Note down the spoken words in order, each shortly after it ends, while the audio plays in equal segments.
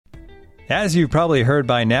As you've probably heard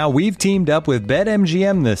by now, we've teamed up with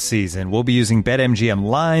BetMGM this season. We'll be using BetMGM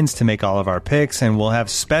lines to make all of our picks, and we'll have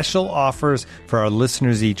special offers for our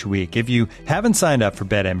listeners each week. If you haven't signed up for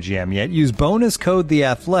BetMGM yet, use bonus code The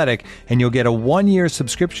Athletic, and you'll get a 1-year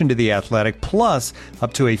subscription to The Athletic, plus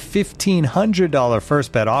up to a $1,500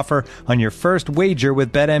 first bet offer on your first wager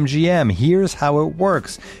with BetMGM. Here's how it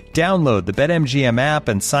works. Download the BetMGM app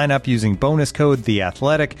and sign up using bonus code The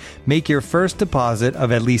Athletic. Make your first deposit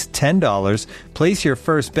of at least $10. Place your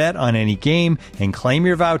first bet on any game and claim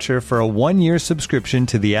your voucher for a 1-year subscription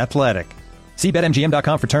to The Athletic. See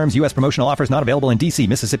BetMGM.com for terms. U.S. promotional offers not available in D.C.,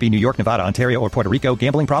 Mississippi, New York, Nevada, Ontario, or Puerto Rico.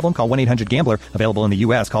 Gambling problem? Call 1-800-GAMBLER. Available in the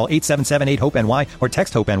U.S. Call 877-8-HOPE-NY or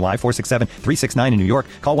text HOPE-NY 467-369 in New York.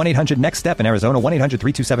 Call 1-800-NEXT-STEP in Arizona.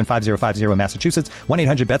 1-800-327-5050 in Massachusetts.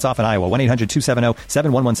 1-800-BETS-OFF in Iowa.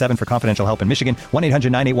 1-800-270-7117 for confidential help in Michigan.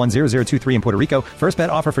 1-800-981-0023 in Puerto Rico. First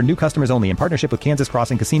bet offer for new customers only in partnership with Kansas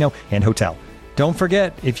Crossing Casino and Hotel. Don't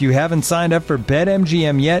forget, if you haven't signed up for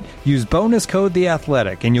BetMGM yet, use bonus code The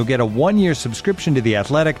Athletic, and you'll get a 1-year subscription to The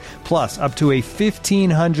Athletic, plus up to a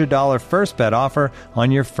 $1,500 first bet offer on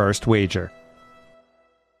your first wager.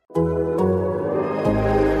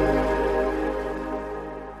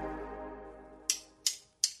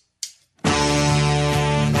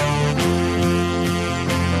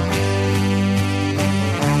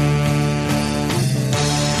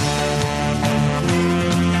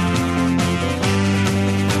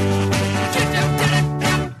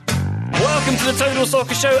 Total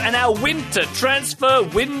Soccer Show and our winter transfer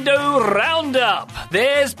window roundup.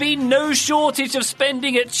 There's been no shortage of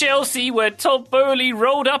spending at Chelsea, where Todd Boehly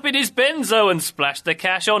rolled up in his Benzo and splashed the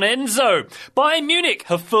cash on Enzo. Bayern Munich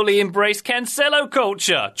have fully embraced Cancelo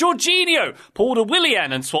culture. Jorginho pulled a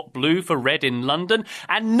Willian and swapped blue for red in London.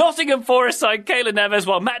 And Nottingham Forest side Keylor Navas,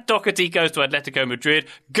 while Matt Doherty goes to Atletico Madrid.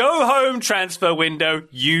 Go home, transfer window.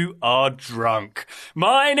 You are drunk.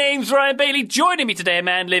 My name's Ryan Bailey. Joining me today, a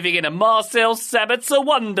man living in a Marcel Sabitzer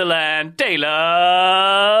wonderland, Taylor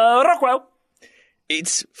Rockwell.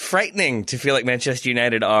 It's frightening to feel like Manchester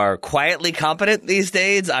United are quietly competent these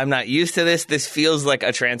days. I'm not used to this. This feels like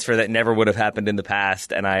a transfer that never would have happened in the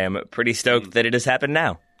past, and I am pretty stoked that it has happened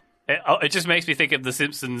now. It just makes me think of The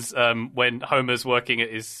Simpsons when Homer's working at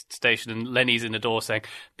his station and Lenny's in the door saying,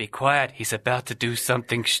 "Be quiet, he's about to do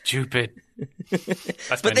something stupid."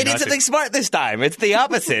 But they did something smart this time. It's the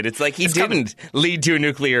opposite. It's like he didn't lead to a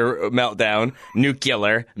nuclear meltdown.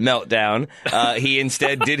 He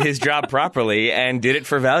instead did his job properly and did it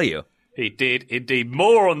for value. He did, indeed.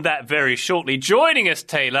 More on that very shortly. Joining us,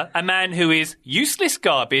 Taylor, a man who is useless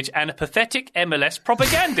garbage and a pathetic MLS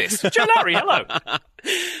propagandist. Joe Larry, hello.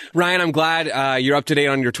 Ryan, I'm glad you're up to date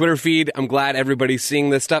on your Twitter feed. I'm glad everybody's seeing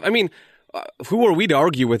this stuff. I mean, who are we to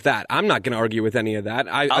argue with that? I'm not going to argue with any of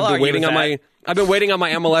that. I've been waiting on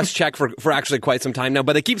my MLS check for actually quite some time now,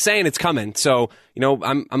 but they keep saying it's coming. So,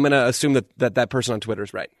 I'm going to assume that person on Twitter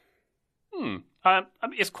is right. I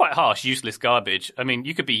mean, it's quite harsh, useless garbage. I mean,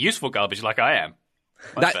 you could be useful garbage like I am.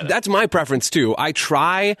 That's my preference too. I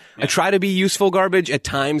try to be useful garbage at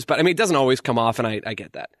times, but I mean, it doesn't always come off, and I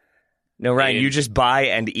get that. No, Ryan, you just buy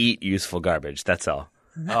and eat useful garbage. That's all.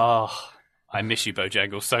 Oh, I miss you,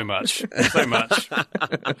 Bojangles, so much. So much.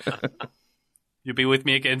 You'll be with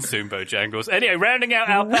me again soon, Bojangles. Anyway, rounding out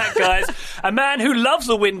our pack, guys, a man who loves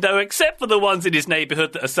the window, except for the ones in his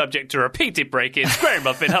neighbourhood that are subject to repeated break-ins. Graham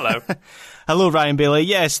Muffin, hello. Hello, Ryan Bailey.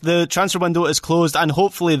 Yes, the transfer window is closed, and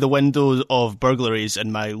hopefully the window of burglaries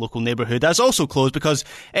in my local neighbourhood is also closed, because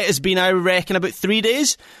it has been, I reckon, about 3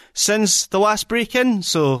 days since the last break-in.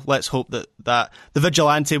 So let's hope that the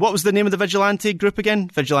Vigilante... What was the name of the Vigilante group again?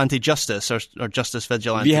 Vigilante Justice, or Justice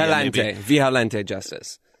Vigilante? Vigilante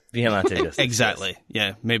Justice. Exactly.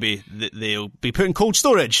 Yeah, maybe they'll be put in cold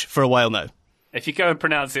storage for a while now. If you go and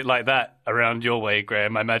pronounce it like that around your way,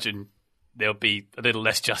 Graham, I imagine there'll be a little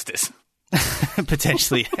less justice.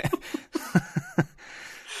 Potentially.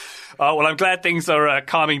 Oh, well, I'm glad things are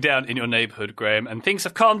calming down in your neighbourhood, Graham, and things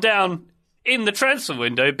have calmed down in the transfer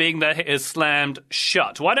window, being that it is slammed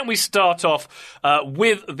shut. Why don't we start off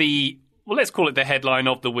with the... Well, let's call it the headline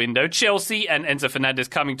of the window. Chelsea and Enzo Fernandez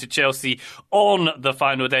coming to Chelsea on the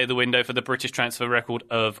final day of the window for the British transfer record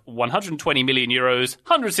of €120 million,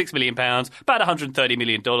 £106 million, about $130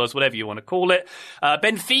 million, whatever you want to call it.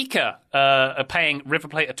 Benfica are paying River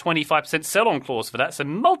Plate a 25% sell-on clause for that, so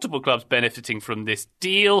multiple clubs benefiting from this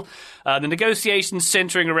deal. The negotiations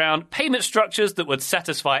centering around payment structures that would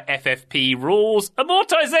satisfy FFP rules.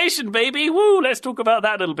 Amortization, baby! Woo! Let's talk about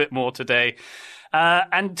that a little bit more today.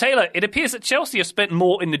 And Taylor, it appears that Chelsea have spent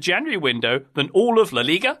more in the January window than all of La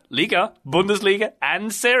Liga, Liga, Bundesliga,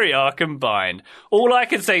 and Serie A combined. All I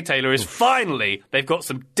can say, Taylor, is finally they've got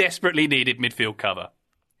some desperately needed midfield cover.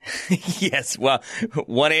 Yes, well,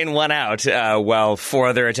 one in, one out, while 4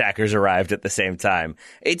 other attackers arrived at the same time.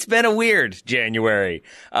 It's been a weird January.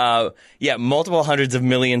 Multiple hundreds of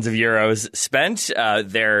millions of euros spent.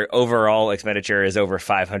 Their overall expenditure is over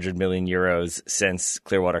 500 million euros since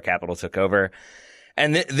Clearwater Capital took over.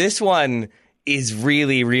 And this one is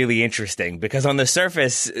really, really interesting because on the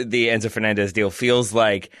surface, the Enzo Fernandez deal feels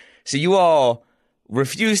like, so you all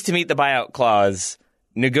refused to meet the buyout clause,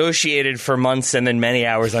 negotiated for months and then many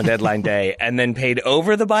hours on deadline day, and then paid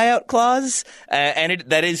over the buyout clause.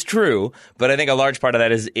 That is true, but I think a large part of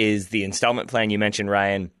that is the installment plan you mentioned,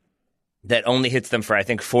 Ryan, that only hits them for, I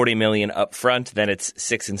think, 40 million up front. Then it's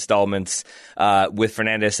 6 installments, with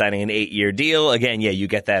Fernandez signing an 8-year deal. Again, you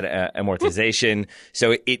get that amortization.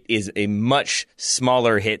 So it is a much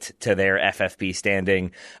smaller hit to their FFP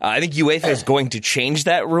standing. I think UEFA is going to change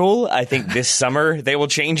that rule. I think this summer they will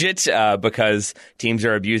change it, because teams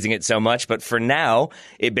are abusing it so much. But for now,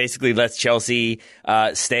 it basically lets Chelsea,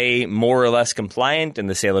 stay more or less compliant. And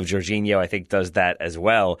the sale of Jorginho, I think, does that as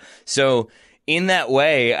well. So, in that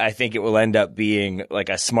way, I think it will end up being like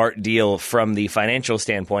a smart deal from the financial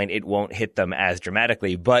standpoint. It won't hit them as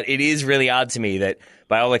dramatically, but it is really odd to me that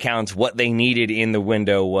by all accounts, what they needed in the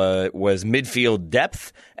window was midfield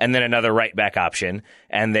depth and then another right back option.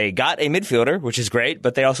 And they got a midfielder, which is great,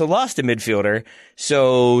 but they also lost a midfielder.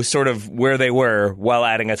 So sort of where they were while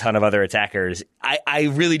adding a ton of other attackers. I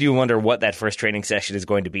really do wonder what that first training session is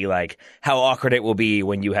going to be like, how awkward it will be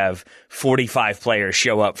when you have 45 players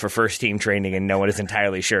show up for first team training and no one is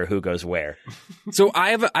entirely sure who goes where. So I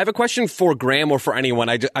have a question for Graham or for anyone.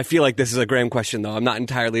 I feel like this is a Graham question, though. I'm not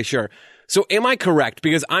entirely sure. So am I correct,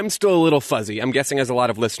 because I'm still a little fuzzy, I'm guessing as a lot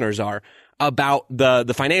of listeners are, about the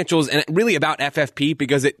financials and really about FFP,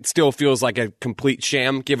 because it still feels like a complete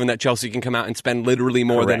sham, given that Chelsea can come out and spend literally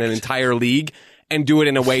more than an entire league and do it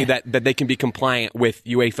in a way that they can be compliant with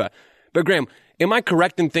UEFA. But Graham, am I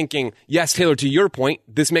correct in thinking, yes, Taylor, to your point,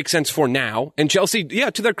 this makes sense for now, and Chelsea,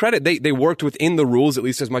 to their credit, they worked within the rules, at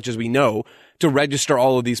least as much as we know, to register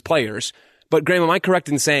all of these players. But Graham, am I correct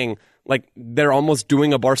in saying, like, they're almost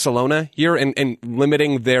doing a Barcelona here and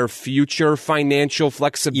limiting their future financial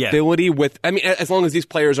flexibility with, I mean, as long as these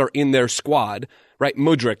players are in their squad, right?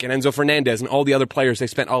 Mudryk and Enzo Fernandez and all the other players they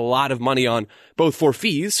spent a lot of money on, both for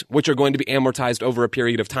fees, which are going to be amortized over a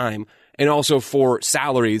period of time, and also for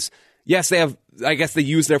salaries. Yes, they have, I guess they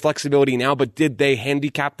use their flexibility now, but did they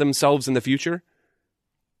handicap themselves in the future?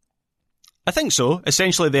 I think so.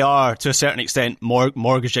 Essentially, they are, to a certain extent,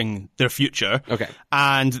 mortgaging their future. Okay.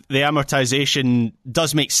 And the amortization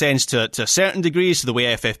does make sense to a certain degree. So the way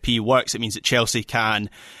FFP works, it means that Chelsea can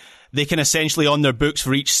essentially on their books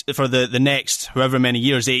for the next however many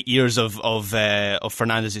years, 8 years of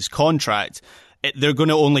Fernandez's contract, they're going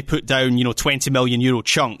to only put down, 20 million euro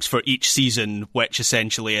chunks for each season, which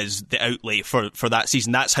essentially is the outlay for that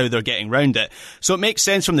season. That's how they're getting around it. So it makes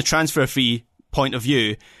sense from the transfer fee point of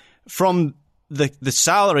view. From the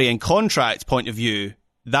salary and contract point of view,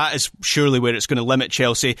 that is surely where it's going to limit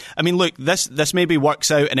Chelsea. I mean, look, this maybe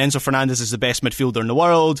works out and Enzo Fernandez is the best midfielder in the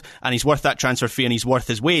world and he's worth that transfer fee and he's worth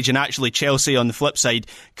his wage. And actually Chelsea, on the flip side,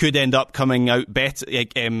 could end up coming out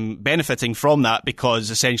benefiting from that,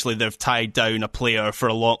 because essentially they've tied down a player for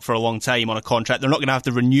a long time on a contract. They're not going to have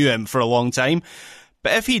to renew him for a long time.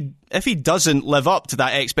 But if he doesn't live up to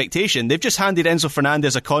that expectation, they've just handed Enzo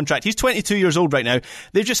Fernandez a contract. He's 22 years old right now.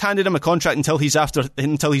 They've just handed him a contract until he's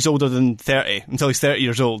older than 30, until he's 30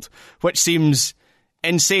 years old, which seems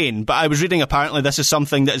insane. But I was reading apparently this is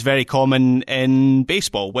something that is very common in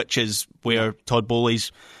baseball, which is where Todd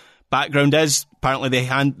Boehly's background is. Apparently they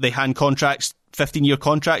hand contracts, 15-year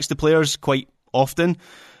contracts to players quite often.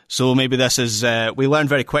 So maybe this is we learned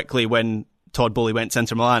very quickly when Todd Boehly went to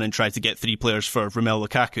Inter Milan and tried to get 3 players for Romelu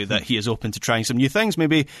Lukaku that he is open to trying some new things.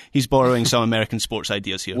 Maybe he's borrowing some American sports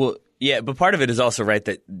ideas here. Well, yeah, but part of it is also right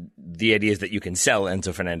that the idea is that you can sell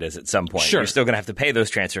Enzo Fernandez at some point. Sure. You're still going to have to pay those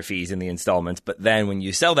transfer fees in the installments, but then when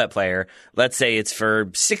you sell that player, let's say it's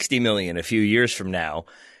for 60 million a few years from now,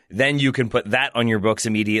 then you can put that on your books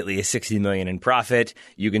immediately as 60 million in profit.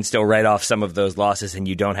 You can still write off some of those losses and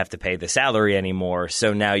you don't have to pay the salary anymore.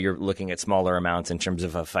 So now you're looking at smaller amounts in terms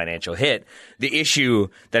of a financial hit. The issue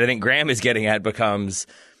that I think Graham is getting at becomes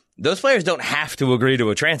those players don't have to agree to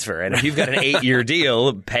a transfer. And if you've got an 8-year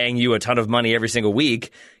deal paying you a ton of money every single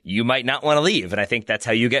week, you might not want to leave. And I think that's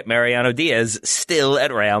how you get Mariano Diaz still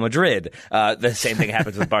at Real Madrid. The same thing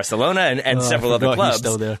happens with Barcelona and several other clubs. He's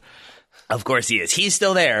still there. Of course he is. He's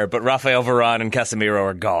still there, but Rafael Varane and Casemiro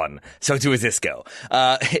are gone. So too is Isco.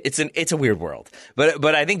 It's a weird world.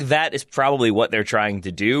 But I think that is probably what they're trying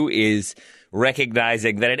to do, is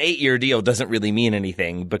recognizing that an 8-year deal doesn't really mean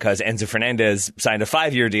anything because Enzo Fernandez signed a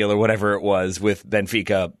 5-year deal or whatever it was with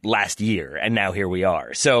Benfica last year, and now here we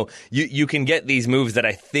are. So you can get these moves that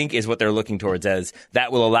I think is what they're looking towards, as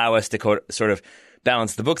that will allow us to sort of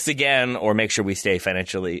balance the books again or make sure we stay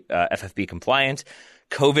financially FFP compliant.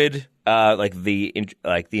 COVID, like the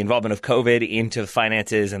involvement of COVID into the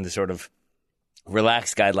finances and the sort of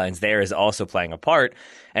relaxed guidelines there is also playing a part.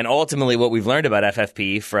 And ultimately what we've learned about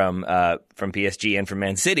FFP from PSG and from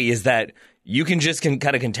Man City is that you can just kind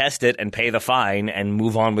of contest it and pay the fine and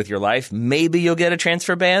move on with your life. Maybe you'll get a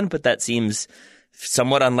transfer ban, but that seems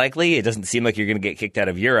somewhat unlikely. It doesn't seem like you're going to get kicked out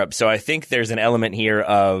of Europe. So I think there's an element here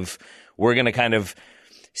of we're going to kind of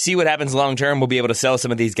see what happens long term. We'll be able to sell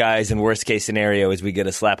some of these guys, and worst case scenario is we get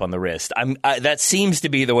a slap on the wrist. That seems to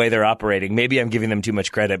be the way they're operating. Maybe I'm giving them too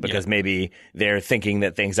much credit because maybe they're thinking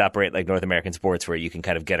that things operate like North American sports where you can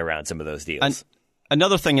kind of get around some of those deals. And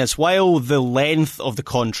another thing is, while the length of the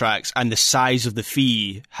contracts and the size of the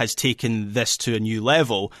fee has taken this to a new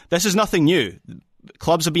level, this is nothing new.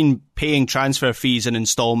 Clubs have been paying transfer fees in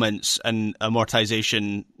installments and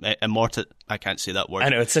amortization. I can't say that word. I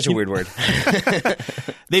know, it's such a weird word.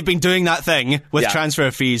 They've been doing that thing with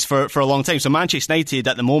transfer fees for a long time. So Manchester United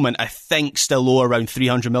at the moment, I think, still owe around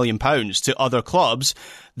 £300 million to other clubs.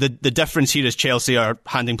 The difference here is Chelsea are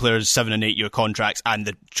handing players 7 and 8 year contracts, and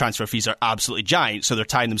the transfer fees are absolutely giant. So they're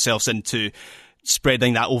tying themselves into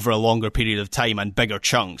spreading that over a longer period of time and bigger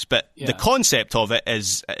chunks. But the concept of it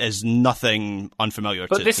is nothing unfamiliar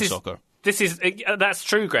to soccer. That's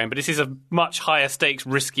true, Graham, but this is a much higher stakes,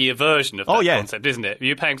 riskier version of that concept, isn't it?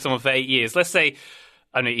 You're paying someone for 8 years. Let's say,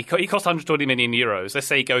 I mean, he costs 120 million euros. Let's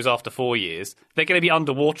say he goes after 4 years. They're going to be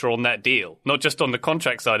underwater on that deal, not just on the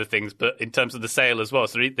contract side of things, but in terms of the sale as well.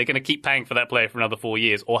 So they're going to keep paying for that player for another 4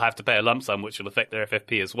 years, or have to pay a lump sum, which will affect their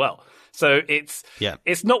FFP as well. So it's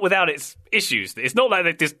not without its issues. It's not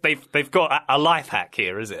like they've got a life hack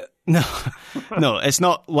here, is it? No, it's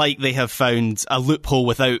not like they have found a loophole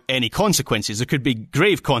without any consequences. There could be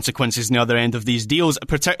grave consequences on the other end of these deals,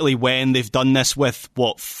 particularly when they've done this with,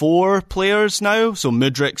 4 players now? So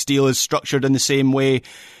Mudryk's deal is structured in the same way.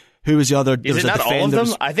 Who was the other? Is it not all of them?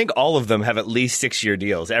 I think all of them have at least 6-year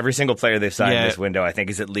deals. Every single player they've signed in this window, I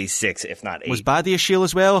think, is at least 6, if not 8. Was Badiashile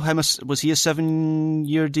as well? Was he a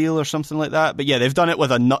 7-year deal or something like that? But yeah, they've done it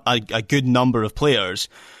with a good number of players,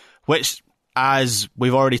 which, as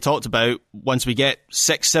we've already talked about, once we get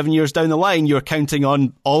 6-7 years down the line, you're counting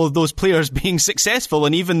on all of those players being successful,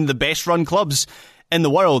 and even the best run clubs in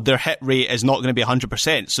the world, their hit rate is not going to be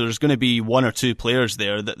 100%. So there's going to be 1 or 2 players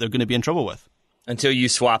there that they're going to be in trouble with. Until you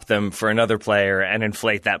swap them for another player and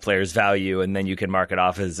inflate that player's value, and then you can mark it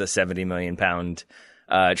off as a £70 million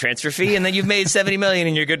transfer fee, and then you've made $70 million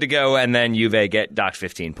and you're good to go, and then Juve get docked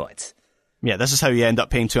 15 points. Yeah, this is how you end up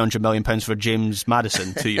paying £200 million for James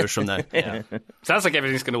Maddison 2 years from now. Sounds like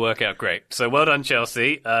everything's going to work out great. So well done,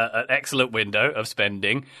 Chelsea. An excellent window of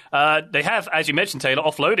spending. They have, as you mentioned, Taylor,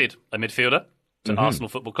 offloaded a midfielder to Arsenal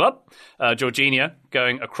Football Club. Jorginho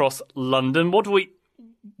going across London. What do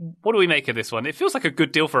we make of this one? It feels like a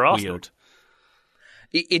good deal for Arsenal. Weird.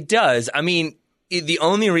 It does. I mean, the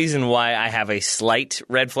only reason why I have a slight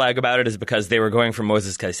red flag about it is because they were going for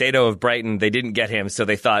Moses Caicedo of Brighton. They didn't get him, so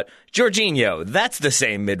they thought, Jorginho, that's the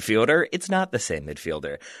same midfielder. It's not the same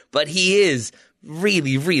midfielder, but he is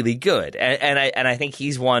really, really good. And I think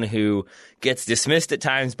he's one who gets dismissed at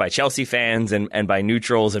times by Chelsea fans and by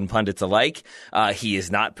neutrals and pundits alike. He is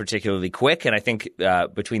not particularly quick, and I think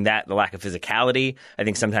between that and the lack of physicality, I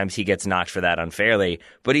think sometimes he gets knocked for that unfairly.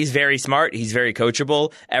 But he's very smart. He's very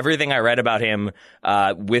coachable. Everything I read about him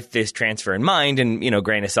with this transfer in mind, and,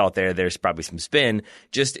 grain of salt there's probably some spin,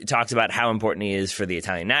 just talks about how important he is for the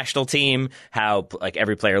Italian national team, how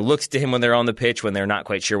every player looks to him when they're on the pitch, when they're not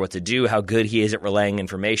quite sure what to do, how good he is at relaying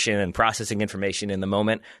information and processing information in the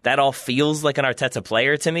moment. That all feels like an Arteta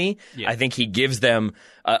player to me. Yeah. I think he gives them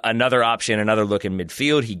another option, another look in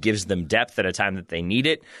midfield. He gives them depth at a time that they need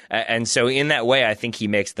it. And so in that way, I think he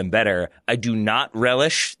makes them better. I do not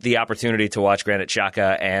relish the opportunity to watch Granit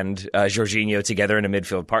Xhaka and Jorginho together in a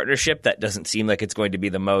midfield partnership. That doesn't seem like it's going to be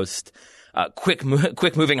the most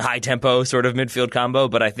quick-moving, high-tempo sort of midfield combo.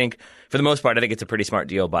 But I think, for the most part, I think it's a pretty smart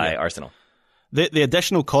deal by Arsenal. The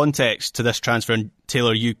additional context to this transfer, and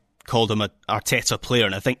Taylor, you called him a Arteta player,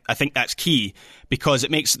 and I think that's key, because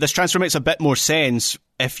this transfer makes a bit more sense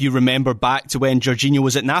if you remember back to when Jorginho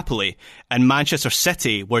was at Napoli and Manchester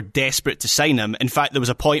City were desperate to sign him. In fact, there was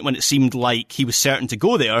a point when it seemed like he was certain to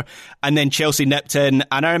go there, and then Chelsea nipped in,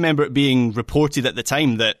 and I remember it being reported at the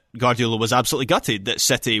time that Guardiola was absolutely gutted that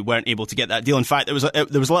City weren't able to get that deal. In fact, there was a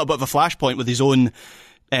little bit of a flashpoint with his own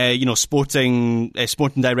sporting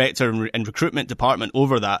director and recruitment department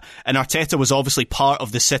over that. And Arteta was obviously part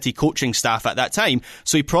of the City coaching staff at that time,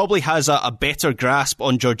 so he probably has a better grasp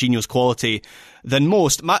on Jorginho's quality than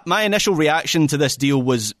most. My initial reaction to this deal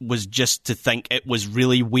was just to think it was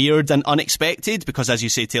really weird and unexpected, because, as you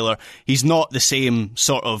say, Taylor, he's not the same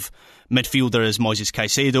sort of midfielder as Moises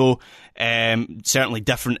Caicedo, certainly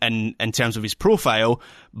different in terms of his profile,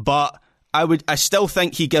 but I still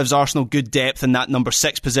think he gives Arsenal good depth in that number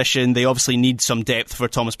 6 position. They obviously need some depth for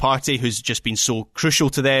Thomas Partey, who's just been so crucial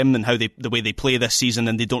to them and the way they play this season,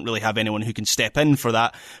 and they don't really have anyone who can step in for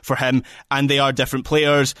him. And they are different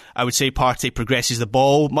players. I would say Partey progresses the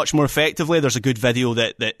ball much more effectively. There's a good video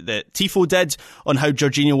that Tifo did on how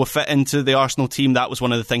Jorginho will fit into the Arsenal team. That was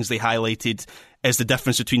one of the things they highlighted, is the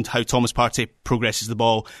difference between how Thomas Partey progresses the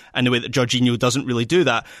ball and the way that Jorginho doesn't really do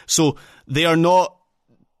that. So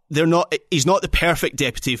he's not the perfect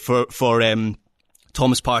deputy for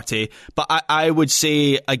Thomas Partey, but I would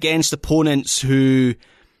say against opponents who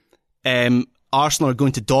Arsenal are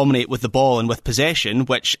going to dominate with the ball and with possession,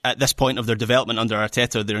 which at this point of their development under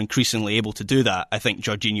Arteta, they're increasingly able to do that. I think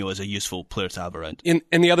Jorginho is a useful player to have around.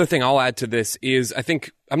 And the other thing I'll add to this is,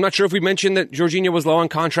 I'm not sure if we mentioned that Jorginho was low on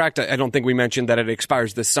contract. I don't think we mentioned that it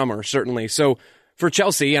expires this summer, certainly. So for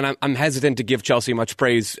Chelsea, and I'm hesitant to give Chelsea much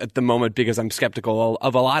praise at the moment because I'm skeptical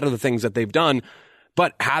of a lot of the things that they've done,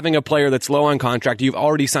 but having a player that's low on contract, you've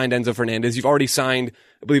already signed Enzo Fernandez, you've already signed,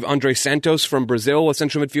 I believe, Andre Santos from Brazil, a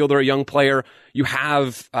central midfielder, a young player. You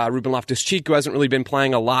have Ruben Loftus-Cheek, who hasn't really been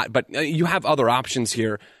playing a lot, but you have other options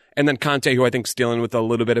here. And then Kanté, who I think is dealing with a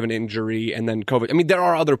little bit of an injury, and then COVID. I mean, there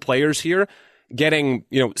are other players here. Getting,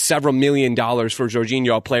 several $1 million for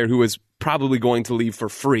Jorginho, a player who is probably going to leave for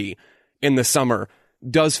free in the summer,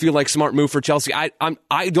 does feel like smart move for Chelsea.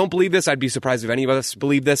 I don't believe this. I'd be surprised if any of us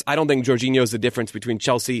believe this. I don't think Jorginho is the difference between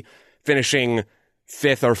Chelsea finishing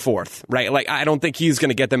 5th or 4th, right? Like, I don't think he's going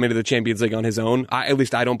to get them into the Champions League on his own. At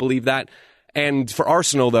least I don't believe that. And for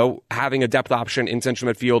Arsenal, though, having a depth option in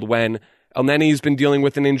central midfield when Elneny's been dealing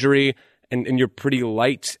with an injury and you're pretty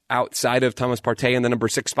light outside of Thomas Partey in the number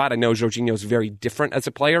 6 spot. I know Jorginho is very different as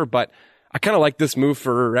a player, but I kind of like this move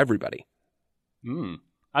for everybody.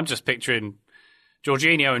 I'm just picturing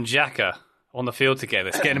Jorginho and Xhaka on the field together.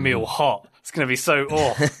 It's getting me all hot. It's going to be so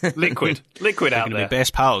liquid out there. Be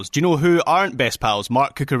best pals. Do you know who aren't best pals?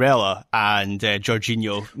 Marc Cucurella and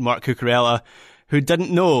Jorginho. Marc Cucurella, who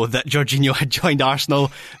didn't know that Jorginho had joined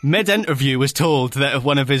Arsenal, mid-interview was told that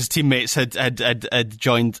one of his teammates had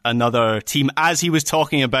joined another team, as he was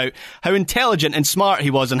talking about how intelligent and smart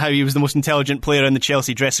he was and how he was the most intelligent player in the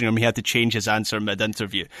Chelsea dressing room. He had to change his answer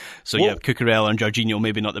mid-interview. So yeah, Cucurella and Jorginho,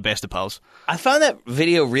 maybe not the best of pals. I found that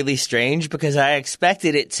video really strange because I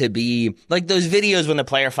expected it to be like those videos when the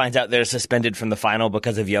player finds out they're suspended from the final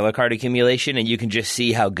because of yellow card accumulation and you can just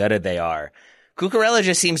see how gutted they are. Cucurella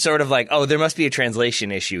just seems sort of like, oh, there must be a translation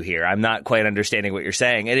issue here. I'm not quite understanding what you're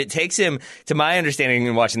saying. And it takes him, to my understanding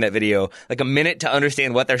in watching that video, like a minute to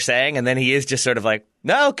understand what they're saying. And then he is just sort of like,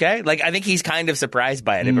 no, okay. Like, I think he's kind of surprised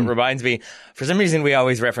by it. It reminds me, for some reason, we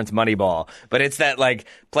always reference Moneyball. But it's that, like,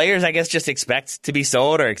 players, I guess, just expect to be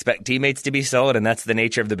sold or expect teammates to be sold. And that's the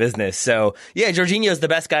nature of the business. So, yeah, Jorginho's the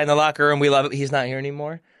best guy in the locker room. We love it. He's not here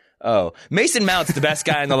anymore. Oh, Mason Mount's the best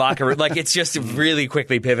guy in the locker room. Like, it's just really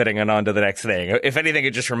quickly pivoting and on to the next thing. If anything,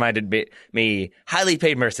 it just reminded me highly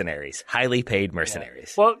paid mercenaries. Yeah.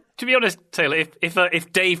 Well, to be honest, Taylor,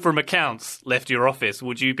 if Dave from accounts left your office,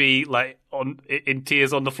 would you be like in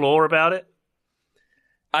tears on the floor about it?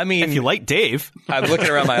 I mean, if you like Dave, I'm looking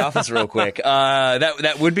around my office real quick.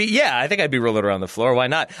 That would be, yeah, I think I'd be rolling around the floor. Why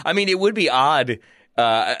not? I mean, it would be odd.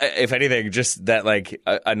 If anything, just that like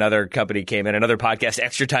another company came in, another podcast,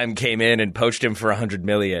 Extra Time came in and poached him for $100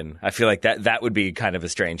 million. I feel like that would be kind of a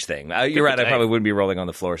strange thing. You're right. I probably wouldn't be rolling on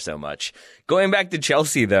the floor so much. Going back to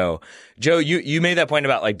Chelsea though, Joe, you made that point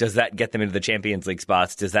about like, does that get them into the Champions League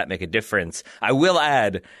spots? Does that make a difference? I will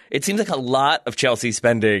add, it seems like a lot of Chelsea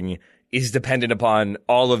spending is dependent upon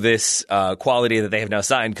all of this quality that they have now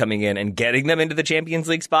signed coming in and getting them into the Champions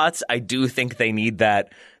League spots. I do think they need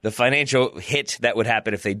that. The financial hit that would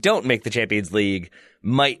happen if they don't make the Champions League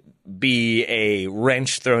might be a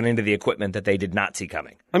wrench thrown into the equipment that they did not see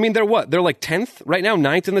coming. I mean, they're what? They're like 10th right now,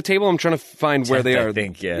 9th in the table. I'm trying to find where they are. I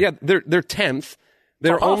think, yeah. Yeah, they're 10th.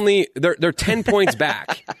 They're 10 points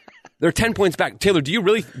back. They're 10 points back. Taylor,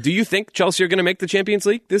 do you think Chelsea are going to make the Champions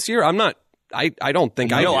League this year? I'm not. I don't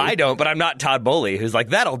think I do. No, I don't, but I'm not Todd Bowley, who's like,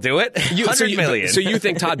 that'll do it. 100 million. So you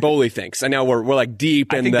think Todd Bowley thinks? And now we're like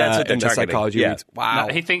deep in the psychology. Yeah. Wow.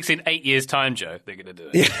 No, he thinks in 8 years' time, Joe, they're going to do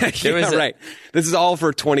it. Right. This is all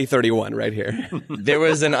for 2031 right here. There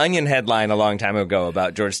was an Onion headline a long time ago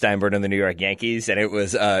about George Steinbrenner and the New York Yankees, and it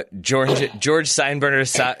was George Steinbrenner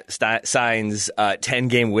signs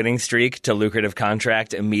 10-game winning streak to lucrative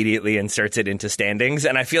contract, immediately inserts it into standings.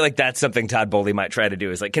 And I feel like that's something Todd Bowley might try to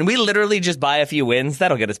do, is like, can we literally just buy a few wins?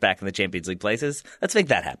 That'll get us back in the Champions League places. Let's make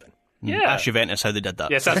that happen. Yeah. Ask Juventus how they did that.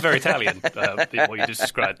 Yeah, sounds very Italian, what you just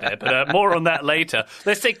described there. But more on that later.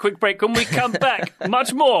 Let's take a quick break. When we come back,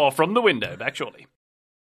 much more from the window. Back shortly.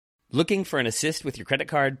 Looking for an assist with your credit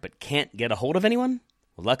card but can't get a hold of anyone?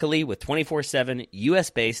 Well, luckily, with 24/7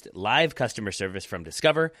 US-based live customer service from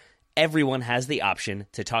Discover, everyone has the option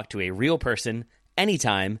to talk to a real person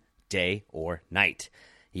anytime, day or night.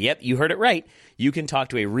 Yep, you heard it right. You can talk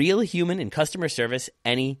to a real human in customer service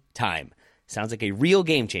anytime. Sounds like a real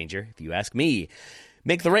game changer, if you ask me.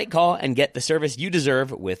 Make the right call and get the service you deserve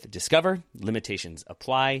with Discover. Limitations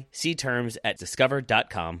apply. See terms at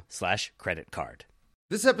discover.com/creditcard.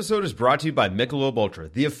 This episode is brought to you by Michelob Ultra,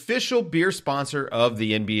 the official beer sponsor of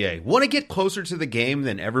the NBA. Want to get closer to the game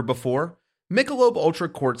than ever before? Michelob Ultra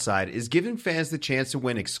Courtside is giving fans the chance to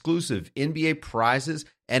win exclusive NBA prizes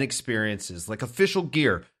and experiences like official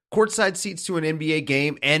gear, courtside seats to an NBA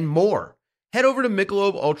game, and more. Head over to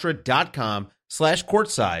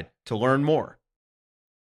MichelobUltra.com/courtside to learn more.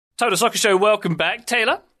 Total Soccer Show, welcome back.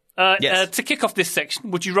 Taylor, Yes. To kick off this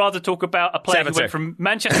section, would you rather talk about a player who went from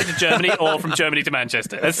Manchester to Germany or from Germany to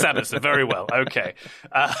Manchester? That's Sabitzer, very well. Okay.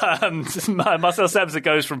 Marcel Sabitzer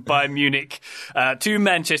goes from Bayern Munich to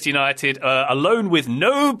Manchester United, alone with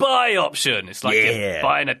no buy option. It's like you're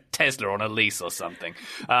buying a Tesla on a lease or something.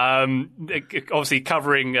 Obviously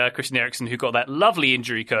covering Christian Eriksen, who got that lovely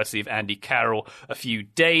injury courtesy of Andy Carroll a few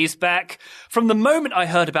days back. From the moment I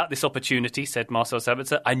heard about this opportunity, said Marcel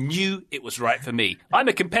Sabitzer, I knew it was right for me. I'm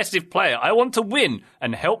a competitive player. I want to win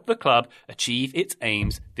and help the club achieve its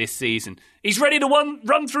aims this season. He's ready to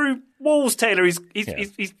run through walls, Taylor.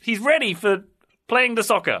 He's ready for playing the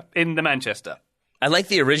soccer in the Manchester. I like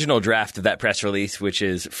the original draft of that press release, which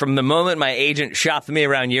is, from the moment my agent shopped me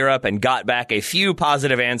around Europe and got back a few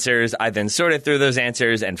positive answers, I then sorted through those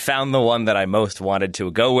answers and found the one that I most wanted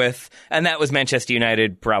to go with. And that was Manchester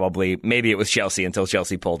United, probably. Maybe it was Chelsea until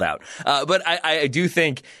Chelsea pulled out. But I do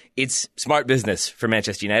think it's smart business for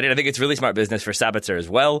Manchester United. I think it's really smart business for Sabitzer as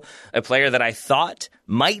well. A player that I thought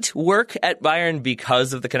might work at Bayern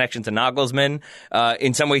because of the connection to Nagelsmann.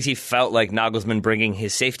 In some ways, he felt like Nagelsmann bringing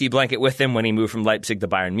his safety blanket with him when he moved from Leipzig to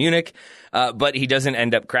Bayern Munich. But he doesn't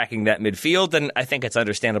end up cracking that midfield, and I think it's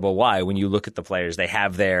understandable why when you look at the players they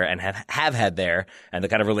have there and have had there, and the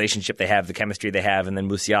kind of relationship they have, the chemistry they have, and then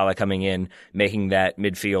Musiala coming in, making that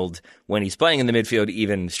midfield, when he's playing in the midfield,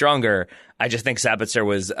 even stronger. I just think Sabitzer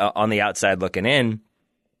was on the outside looking in,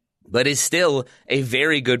 but is still a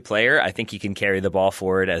very good player. I think he can carry the ball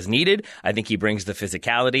forward as needed. I think he brings the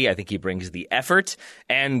physicality. I think he brings the effort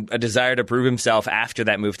and a desire to prove himself after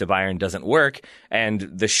that move to Bayern doesn't work. And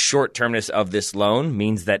the short-termness of this loan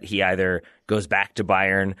means that he either goes back to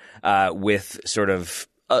Bayern with sort of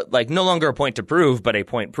like no longer a point to prove, but a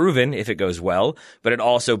point proven if it goes well. But it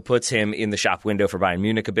also puts him in the shop window for Bayern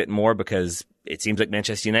Munich a bit more because it seems like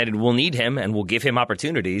Manchester United will need him and will give him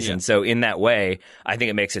opportunities. Yeah. And so in that way, I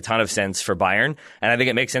think it makes a ton of sense for Bayern. And I think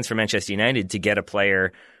it makes sense for Manchester United to get a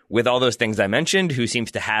player with all those things I mentioned who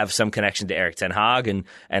seems to have some connection to Erik ten Hag and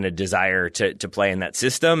a desire to play in that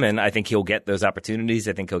system. And I think he'll get those opportunities.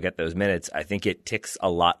 I think he'll get those minutes. I think it ticks a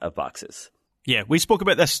lot of boxes. Yeah, we spoke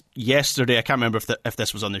about this yesterday. I can't remember if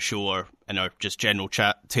this was on the show or in our just general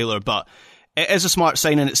chat, Taylor, but it is a smart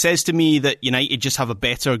sign, and it says to me that United just have a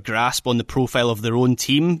better grasp on the profile of their own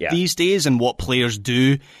team these days and what players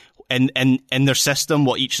do in their system,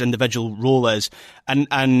 what each individual role is.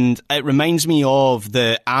 And it reminds me of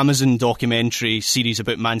the Amazon documentary series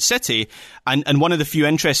about Man City. And one of the few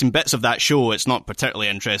interesting bits of that show, it's not particularly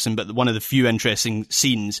interesting, but one of the few interesting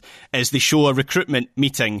scenes is they show a recruitment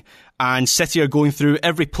meeting, and City are going through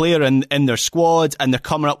every player in their squad, and they're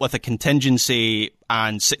coming up with a contingency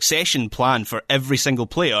and succession plan for every single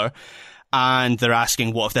player. And they're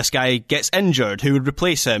asking, what if this guy gets injured? Who would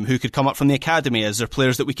replace him? Who could come up from the academy? Is there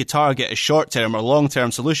players that we could target as short-term or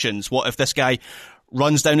long-term solutions? What if this guy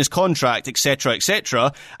runs down his contract, etc.,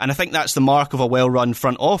 etc.? And I think that's the mark of a well-run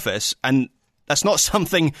front office. And that's not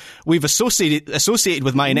something we've associated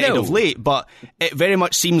with Man United of late, but it very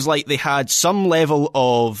much seems like they had some level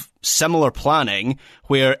of similar planning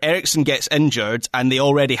where Eriksen gets injured and they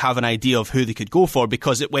already have an idea of who they could go for,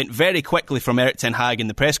 because it went very quickly from Erik ten Hag in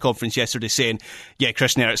the press conference yesterday saying, yeah,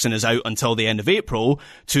 Christian Eriksen is out until the end of April,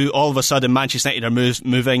 to all of a sudden Manchester United are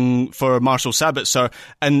moving for Marcel Sabitzer.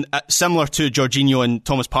 And similar to Jorginho and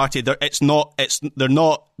Thomas Partey, they're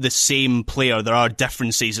not the same player. There are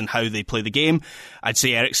differences in how they play the game. I'd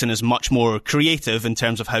say Eriksen is much more creative in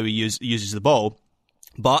terms of how he uses the ball.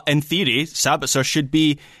 But in theory, Sabitzer should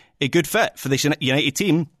be a good fit for this United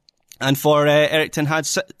team and for Erik ten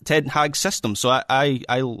Hag's system. So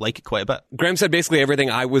I like it quite a bit. Graham said basically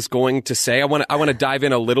everything I was going to say. I want to dive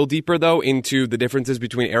in a little deeper, though, into the differences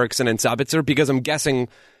between Eriksen and Sabitzer, because I'm guessing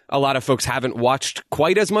a lot of folks haven't watched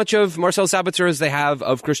quite as much of Marcel Sabitzer as they have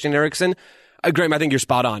of Christian Eriksen. Graham, I think you're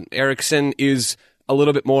spot on. Eriksen is a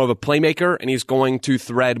little bit more of a playmaker, and he's going to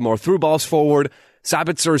thread more through balls forward.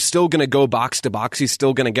 Sabitzer is still going to go box to box. He's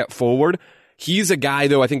still going to get forward. He's a guy,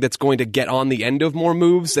 though, I think that's going to get on the end of more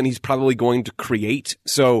moves than he's probably going to create.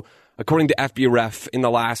 So, according to FBref, in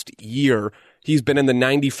the last year, he's been in the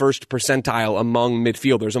 91st percentile among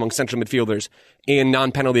central midfielders, in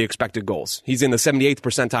non-penalty expected goals. He's in the 78th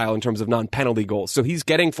percentile in terms of non-penalty goals. So he's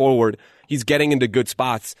getting forward, he's getting into good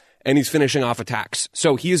spots, and he's finishing off attacks.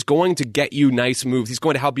 So he is going to get you nice moves. He's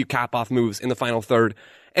going to help you cap off moves in the final third.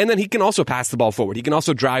 And then he can also pass the ball forward. He can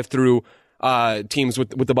also drive through teams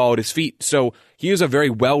with the ball at his feet. So he is a very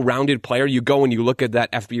well-rounded player. You go and you look at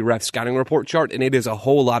that FBref scouting report chart, and it is a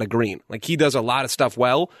whole lot of green. Like, he does a lot of stuff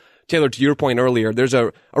well. Taylor, to your point earlier, there's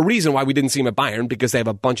a reason why we didn't see him at Bayern, because they have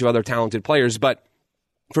a bunch of other talented players. But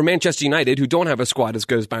for Manchester United, who don't have a squad as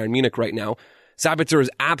good as Bayern Munich right now, Sabitzer is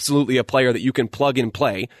absolutely a player that you can plug and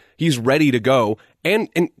play. He's ready to go. And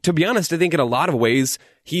to be honest, I think in a lot of ways,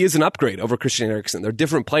 he is an upgrade over Christian Eriksen. They're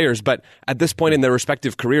different players, but at this point in their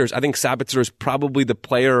respective careers, I think Sabitzer is probably the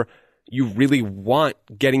player you really want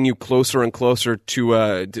getting you closer and closer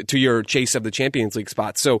to your chase of the Champions League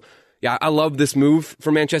spot. So, yeah, I love this move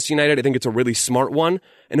for Manchester United. I think it's a really smart one,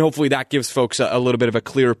 and hopefully that gives folks a little bit of a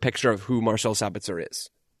clearer picture of who Marcel Sabitzer is.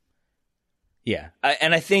 Yeah,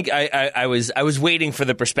 and I think I was waiting for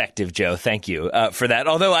the perspective, Joe. Thank you for that.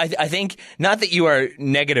 Although I think, not that you are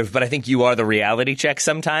negative, but I think you are the reality check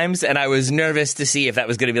sometimes. And I was nervous to see if that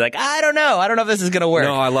was going to be like, I don't know if this is going to work.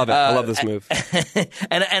 No, I love it. I love this move.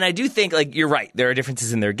 and I do think, like, you're right. There are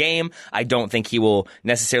differences in their game. I don't think he will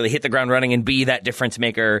necessarily hit the ground running and be that difference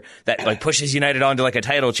maker that, like, pushes United onto like a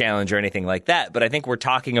title challenge or anything like that. But I think we're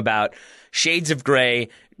talking about shades of gray,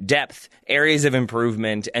 depth, areas of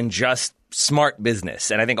improvement, and just smart business.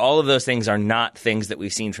 And I think all of those things are not things that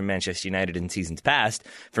we've seen from Manchester United in seasons past.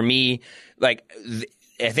 For me, like,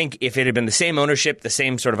 I think if it had been the same ownership, the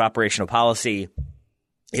same sort of operational policy,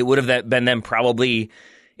 it would have been them probably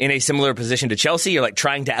in a similar position to Chelsea. You're like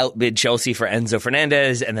trying to outbid Chelsea for Enzo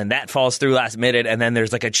Fernandez, and then that falls through last minute, and then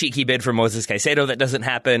there's like a cheeky bid for Moses Caicedo that doesn't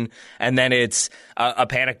happen, and then it's a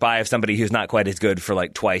panic buy of somebody who's not quite as good for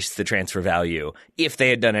like twice the transfer value if they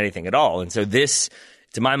had done anything at all. And so this,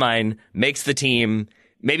 to my mind, makes the team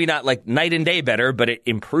maybe not like night and day better, but it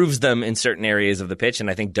improves them in certain areas of the pitch, and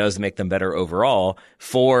I think does make them better overall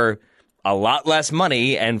for a lot less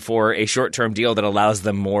money and for a short-term deal that allows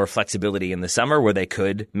them more flexibility in the summer, where they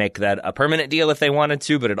could make that a permanent deal if they wanted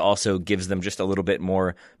to, but it also gives them just a little bit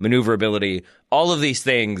more maneuverability. All of these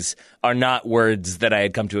things are not words that I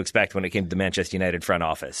had come to expect when it came to the Manchester United front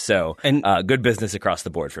office. So good business across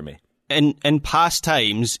the board for me. In past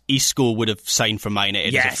times, Isco would have signed for Man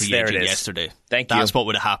United as a free agent yesterday. Thank you. That's what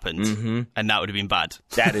would have happened, and that would have been bad.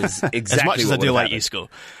 That is exactly as much as I do like happened. Isco.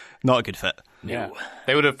 Not a good fit. Yeah.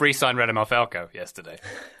 They would have re-signed Radamel Falcao yesterday.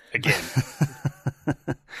 Again.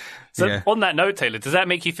 So on that note, Taylor, does that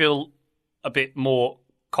make you feel a bit more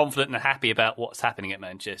confident and happy about what's happening at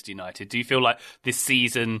Manchester United? Do you feel like this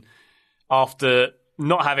season, after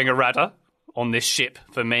not having a rudder on this ship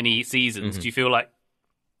for many seasons, do you feel like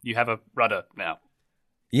you have a rudder now?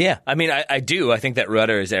 Yeah, I mean, I do. I think that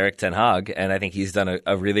rudder is Erik ten Hag, and I think he's done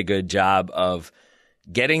a really good job of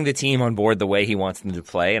getting the team on board the way he wants them to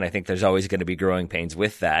play, and I think there's always going to be growing pains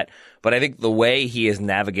with that. But I think the way he has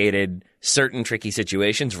navigated certain tricky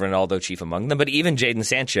situations, Ronaldo chief among them, but even Jadon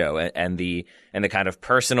Sancho and the kind of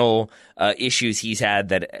personal issues he's had,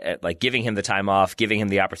 that like giving him the time off, giving him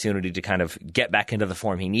the opportunity to kind of get back into the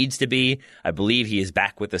form he needs to be. I believe he is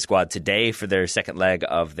back with the squad today for their second leg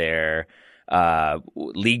of their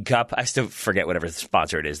League Cup. I still forget whatever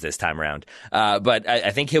sponsor it is this time around. But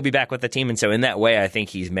I think he'll be back with the team. And so in that way, I think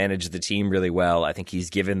he's managed the team really well. I think he's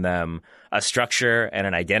given them a structure and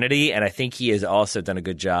an identity. And I think he has also done a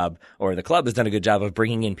good job, or the club has done a good job of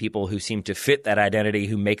bringing in people who seem to fit that identity,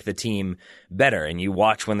 who make the team better. And you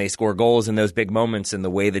watch when they score goals in those big moments and the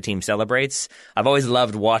way the team celebrates. I've always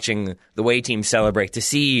loved watching the way teams celebrate to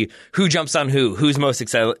see who jumps on who's most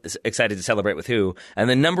excited to celebrate with who. And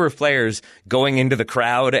the number of players going into the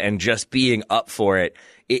crowd and just being up for it,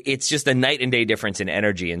 it's just a night and day difference in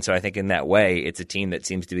energy. And so I think in that way, it's a team that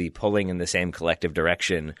seems to be pulling in the same collective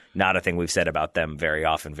direction, not a thing we've said about them very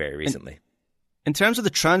often, very recently. In terms of the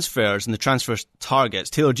transfers and the transfer targets,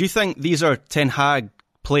 Taylor, do you think these are Ten Hag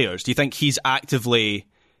players? Do you think he's actively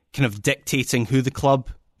kind of dictating who the club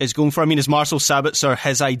is going for? I mean, is Marcel Sabitzer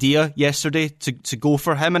his idea yesterday to go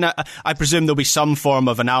for him? And I presume there'll be some form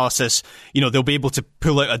of analysis. You know, they'll be able to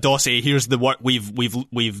pull out a dossier. Here's the work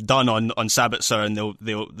we've done on Sabitzer,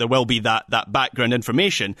 and there will be that background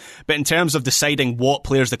information. But in terms of deciding what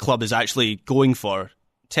players the club is actually going for,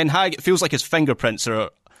 Ten Hag, it feels like his fingerprints are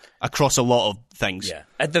across a lot of things. Yeah.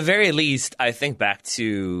 At the very least, I think back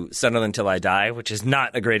to Sunderland Till I Die, which is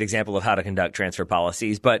not a great example of how to conduct transfer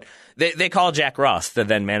policies, but they call Jack Ross, the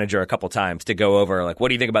then manager, a couple times to go over, like, what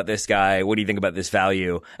do you think about this guy? What do you think about this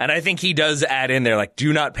value? And I think he does add in there, like,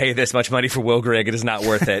 do not pay this much money for Will Grigg. It is not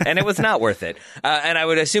worth it. And it was not worth it. And I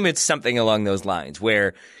would assume it's something along those lines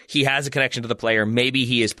where he has a connection to the player. Maybe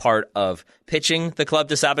he is part of pitching the club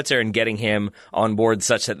to Sabitzer and getting him on board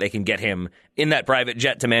such that they can get him in that private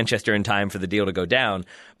jet to Manchester in time for the deal to go down.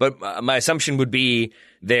 But my assumption would be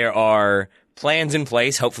there are plans in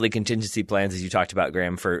place, hopefully contingency plans, as you talked about,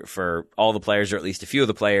 Graham, for all the players or at least a few of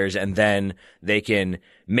the players, and then they can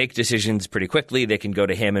make decisions pretty quickly. They can go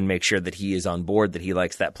to him and make sure that he is on board, that he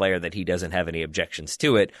likes that player, that he doesn't have any objections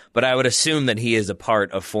to it. But I would assume that he is a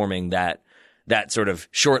part of forming that sort of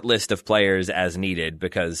short list of players as needed,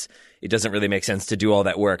 because it doesn't really make sense to do all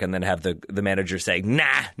that work and then have the manager say,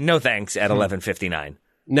 nah, no thanks at 11:59.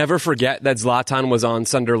 Never forget that Zlatan was on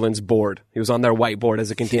Sunderland's board. He was on their whiteboard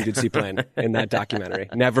as a contingency plan in that documentary.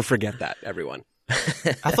 Never forget that, everyone.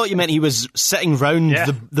 I thought you meant he was sitting round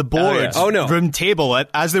the board room table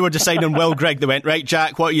as they were deciding on Will Grigg. They went, right,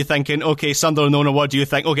 Jack, what are you thinking? Okay, Sunderland owner, what do you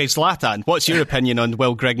think? Okay, Zlatan, what's your opinion on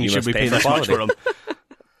Will Grigg and should we pay this much for him?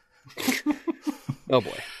 Oh,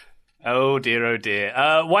 boy. Oh, dear, oh, dear.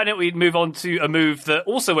 Why don't we move on to a move that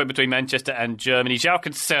also went between Manchester and Germany. João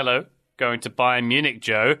Cancelo going to Bayern Munich,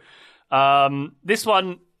 Joe. This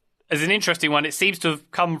one is an interesting one. It seems to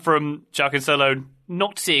have come from João Cancelo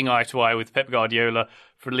not seeing eye to eye with Pep Guardiola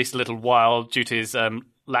for at least a little while due to his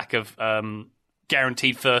lack of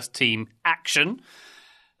guaranteed first-team action.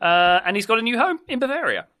 And he's got a new home in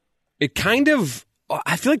Bavaria.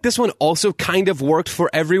 I feel like this one also kind of worked for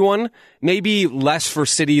everyone. Maybe less for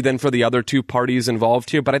City than for the other two parties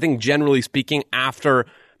involved here. But I think generally speaking, after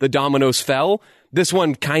the dominoes fell, this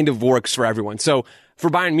one kind of works for everyone. So for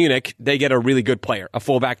Bayern Munich, they get a really good player, a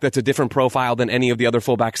fullback that's a different profile than any of the other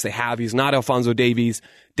fullbacks they have. He's not Alphonso Davies.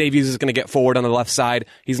 Davies is going to get forward on the left side.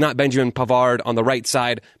 He's not Benjamin Pavard on the right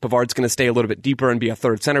side. Pavard's going to stay a little bit deeper and be a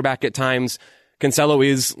third center back at times. Cancelo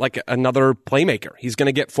is like another playmaker. He's going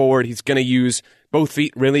to get forward. He's going to use both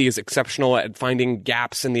feet. Really is exceptional at finding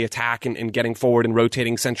gaps in the attack and getting forward and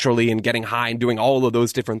rotating centrally and getting high and doing all of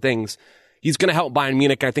those different things. He's going to help Bayern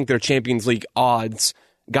Munich. I think their Champions League odds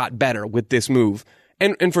got better with this move.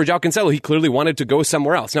 And for João Cancelo, he clearly wanted to go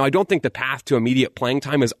somewhere else. Now, I don't think the path to immediate playing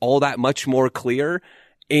time is all that much more clear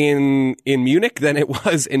in Munich than it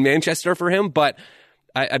was in Manchester for him, but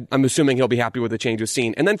I'm assuming he'll be happy with the change of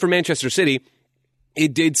scene. And then for Manchester City,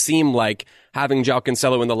 it did seem like having João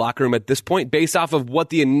Cancelo in the locker room at this point, based off of what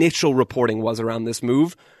the initial reporting was around this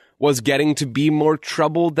move, was getting to be more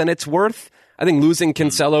trouble than it's worth. I think losing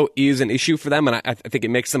Cancelo is an issue for them, and I think it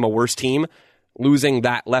makes them a worse team. Losing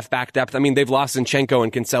that left-back depth. I mean, they've lost Zinchenko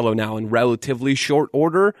and Cancelo now in relatively short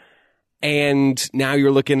order, and now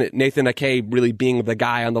you're looking at Nathan Ake really being the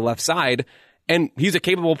guy on the left side. And he's a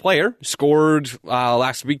capable player, scored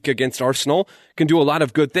last week against Arsenal, can do a lot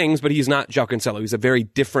of good things, but he's not João Cancelo. He's a very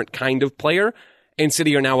different kind of player, and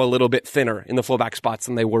City are now a little bit thinner in the fullback spots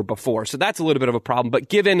than they were before. So that's a little bit of a problem. But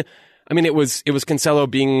given, I mean, it was Cancelo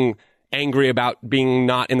being angry about being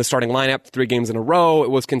not in the starting lineup 3 games in a row.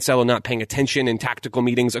 It was Cancelo not paying attention in tactical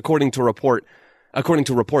meetings. According to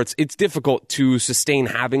reports, it's difficult to sustain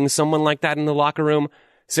having someone like that in the locker room.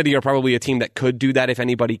 City are probably a team that could do that if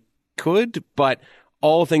anybody could, but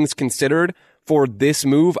all things considered, for this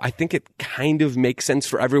move, I think it kind of makes sense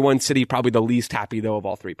for everyone. City probably the least happy, though, of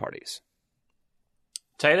all 3 parties.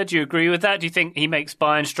 Taylor, do you agree with that? Do you think he makes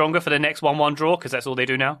Bayern stronger for the next 1-1 draw? Because that's all they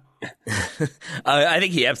do now. I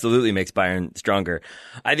think he absolutely makes Bayern stronger.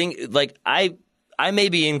 I think, I may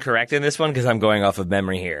be incorrect in this one because I'm going off of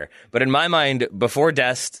memory here. But in my mind, before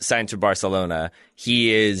Dest signed to Barcelona,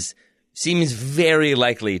 he seems very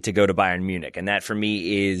likely to go to Bayern Munich. And that for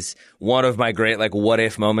me is one of my great what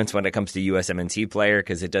if moments when it comes to USMNT player,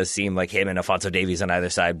 because it does seem like him and Alphonso Davies on either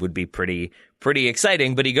side would be pretty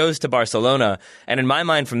exciting. But he goes to Barcelona. And in my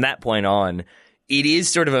mind, from that point on, it is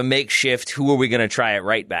sort of a makeshift, who are we going to try at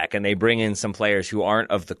right back? And they bring in some players who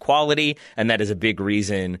aren't of the quality. And that is a big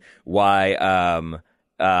reason why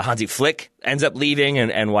Hansi Flick ends up leaving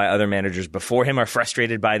and why other managers before him are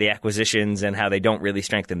frustrated by the acquisitions and how they don't really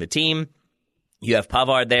strengthen the team. You have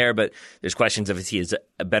Pavard there, but there's questions of if he is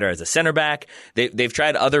better as a center back. They've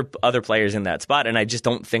tried other players in that spot, and I just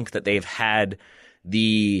don't think that they've had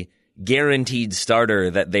the guaranteed starter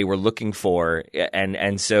that they were looking for.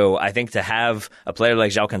 And so I think to have a player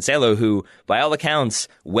like João Cancelo, who by all accounts,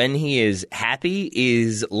 when he is happy,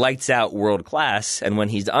 is lights out world class. And when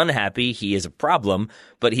he's unhappy, he is a problem,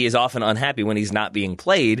 but he is often unhappy when he's not being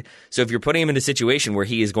played. So if you're putting him in a situation where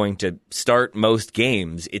he is going to start most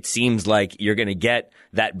games, it seems like you're going to get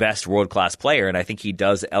that best world class player. And I think he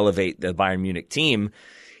does elevate the Bayern Munich team.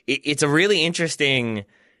 It's a really interesting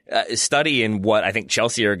study in what I think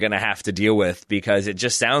Chelsea are going to have to deal with, because it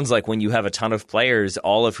just sounds like when you have a ton of players,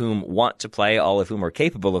 all of whom want to play, all of whom are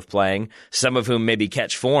capable of playing, some of whom maybe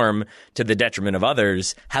catch form to the detriment of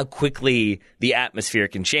others, how quickly the atmosphere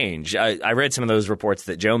can change. I read some of those reports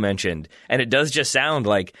that Joe mentioned, and it does just sound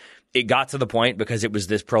like it got to the point because it was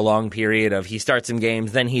this prolonged period of he starts some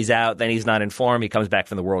games, then he's out, then he's not in form. He comes back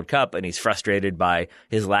from the World Cup and he's frustrated by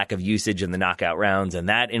his lack of usage in the knockout rounds, and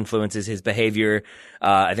that influences his behavior.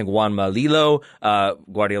 I think Juanma Lillo,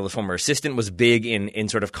 Guardiola's former assistant, was big in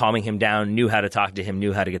sort of calming him down, knew how to talk to him,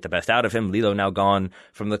 knew how to get the best out of him. Lillo now gone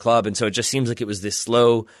from the club, and so it just seems like it was this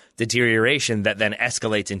slow deterioration that then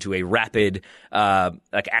escalates into a rapid,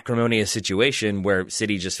 acrimonious situation where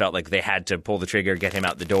City just felt like they had to pull the trigger, get him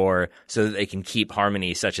out the door so that they can keep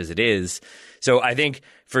harmony such as it is. So I think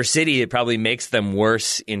for City, it probably makes them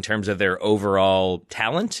worse in terms of their overall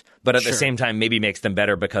talent, but at the same time, maybe makes them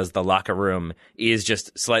better because the locker room is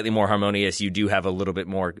just slightly more harmonious. You do have a little bit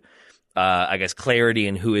more, clarity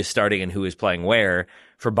in who is starting and who is playing where.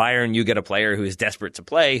 For Bayern, you get a player who is desperate to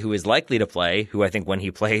play, who is likely to play, who I think when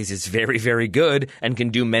he plays is very, very good and can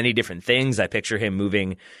do many different things. I picture him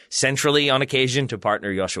moving centrally on occasion to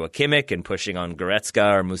partner Joshua Kimmich and pushing on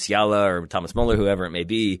Goretzka or Musiala or Thomas Muller, whoever it may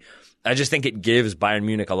be. I just think it gives Bayern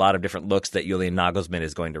Munich a lot of different looks that Julian Nagelsmann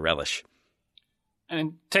is going to relish.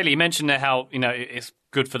 And Taylor, you mentioned there how it's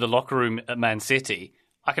good for the locker room at Man City.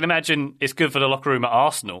 I can imagine it's good for the locker room at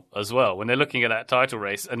Arsenal as well when they're looking at that title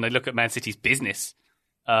race and they look at Man City's business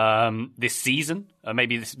this season, or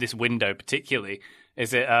maybe this window particularly.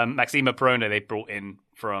 Is it Maxima Perona they brought in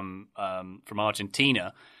from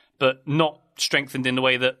Argentina, but not strengthened in the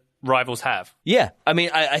way that rivals have? Yeah, I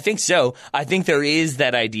mean, I think so. I think there is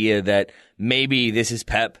that idea that maybe this is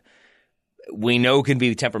Pep. We know can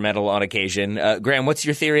be temperamental on occasion. Graham, what's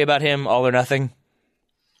your theory about him? All or nothing?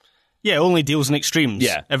 Yeah, only deals in extremes.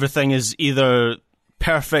 Yeah. Everything is either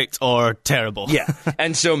perfect or terrible. Yeah,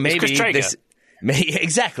 and so maybe this...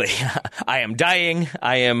 Exactly. I am dying.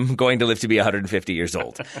 I am going to live to be 150 years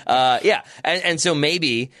old. And so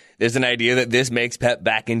maybe there's an idea that this makes Pep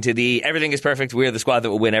back into the everything is perfect, we're the squad that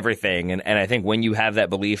will win everything. And I think when you have that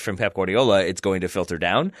belief from Pep Guardiola, it's going to filter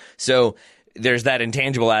down. So there's that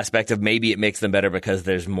intangible aspect of maybe it makes them better because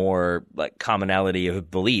there's more commonality of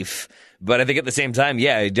belief. But I think at the same time,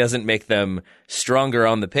 it doesn't make them stronger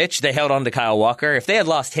on the pitch. They held on to Kyle Walker. If they had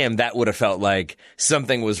lost him, that would have felt like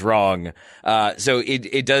something was wrong. So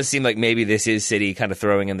it does seem like maybe this is City kind of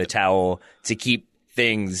throwing in the towel to keep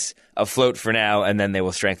things afloat for now, and then they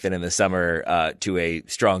will strengthen in the summer to a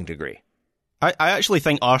strong degree. I actually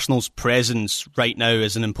think Arsenal's presence right now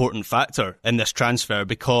is an important factor in this transfer,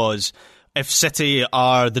 because if City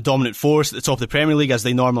are the dominant force at the top of the Premier League, as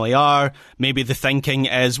they normally are, maybe the thinking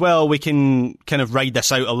is, well, we can kind of ride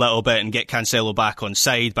this out a little bit and get Cancelo back on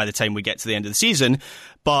side by the time we get to the end of the season.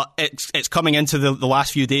 But it's coming into the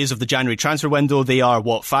last few days of the January transfer window. They are,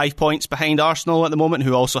 5 points behind Arsenal at the moment,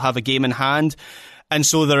 who also have a game in hand. And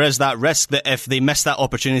so there is that risk that if they miss that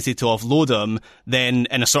opportunity to offload him, then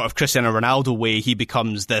in a sort of Cristiano Ronaldo way, he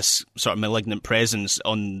becomes this sort of malignant presence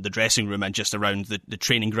on the dressing room and just around the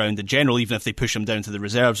training ground in general, even if they push him down to the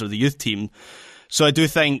reserves or the youth team. So I do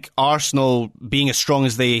think Arsenal being as strong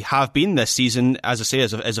as they have been this season, as I say,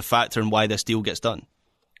 is a factor in why this deal gets done.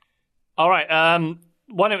 All right.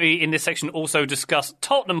 why don't we, in this section, also discuss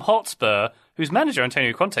Tottenham Hotspur, whose manager,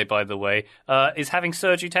 Antonio Conte, by the way, is having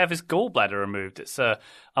surgery to have his gallbladder removed. It's an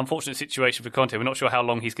unfortunate situation for Conte. We're not sure how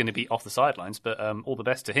long he's going to be off the sidelines, but all the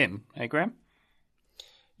best to him. Hey, Graham?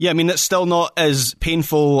 Yeah, I mean, it's still not as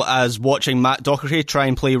painful as watching Matt Doherty try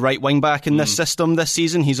and play right wing back in this system this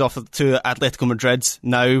season. He's off to Atletico Madrid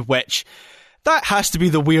now, which that has to be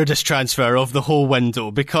the weirdest transfer of the whole window,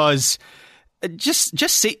 because just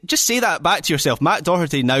say that back to yourself. Matt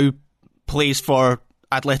Doherty now plays for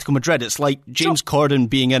Atletico Madrid. It's like James Corden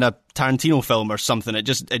being in a Tarantino film or something. It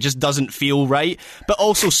just doesn't feel right. But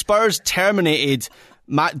also, Spurs terminated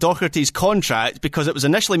Matt Doherty's contract because it was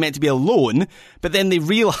initially meant to be a loan, but then they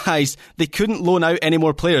realised they couldn't loan out any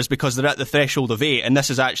more players because they're at the threshold of 8, and this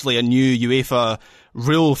is actually a new UEFA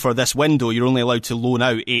rule for this window. You're only allowed to loan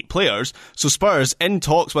out 8 players. So Spurs, in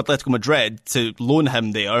talks with Atletico Madrid to loan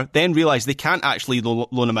him there, then realised they can't actually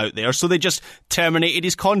loan him out there, so they just terminated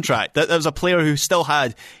his contract. There was a player who still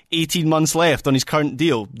had 18 months left on his current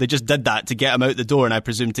deal. They just did that to get him out the door, and I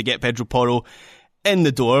presume to get Pedro Porro in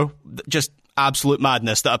the door. Just absolute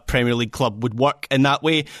madness that a Premier League club would work in that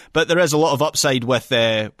way. But there is a lot of upside with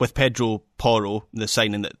Pedro Porro, the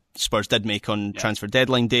signing that Spurs did make on transfer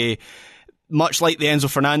deadline day. Much like the Enzo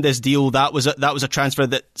Fernandez deal, that was a transfer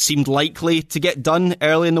that seemed likely to get done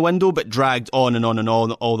early in the window, but dragged on and on and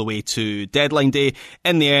on all the way to deadline day.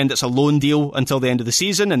 In the end, it's a loan deal until the end of the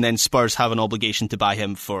season, and then Spurs have an obligation to buy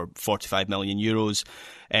him for €45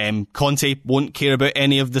 million. Conte won't care about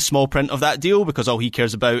any of the small print of that deal, because all he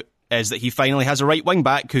cares about is that he finally has a right wing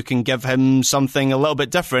back who can give him something a little bit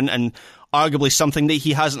different, and arguably something that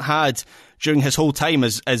he hasn't had during his whole time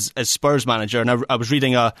as Spurs manager. And I was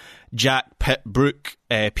reading a Jack Pitt-Brooke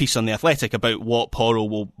piece on The Athletic about what Porro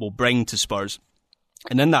will bring to Spurs.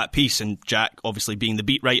 And in that piece, and Jack obviously being the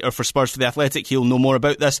beat writer for Spurs for The Athletic, he'll know more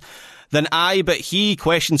about this than I, but he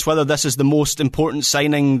questions whether this is the most important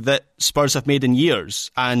signing that Spurs have made in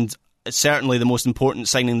years. And it's certainly the most important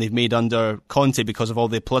signing they've made under Conte because of all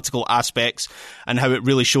the political aspects and how it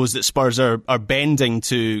really shows that Spurs are bending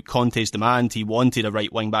to Conte's demand. He wanted a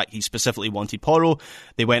right wing back. He specifically wanted Porro.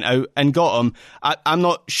 They went out and got him. I'm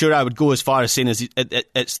not sure I would go as far as saying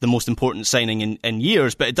it's the most important signing in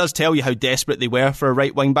years, but it does tell you how desperate they were for a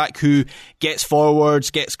right wing back who gets forwards,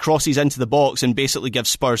 gets crosses into the box, and basically gives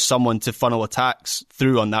Spurs someone to funnel attacks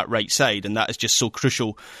through on that right side. And that is just so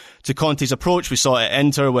crucial to Conte's approach. We saw it at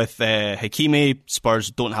Inter with Hakimi.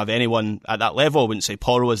 Spurs don't have anyone at that level. I wouldn't say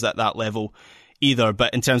Porro is at that level either,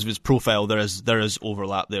 but in terms of his profile, there is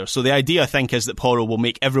overlap there. So the idea, I think, is that Porro will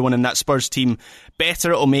make everyone in that Spurs team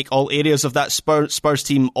better. It'll make all areas of that Spurs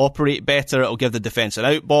team operate better. It'll give the defence an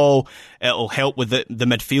out ball. It'll help with the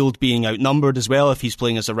midfield being outnumbered as well if he's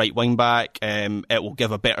playing as a right wing back. It will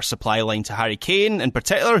give a better supply line to Harry Kane in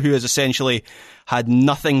particular, who has essentially had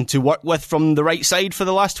nothing to work with from the right side for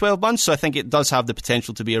the last 12 months. So I think it does have the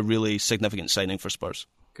potential to be a really significant signing for Spurs.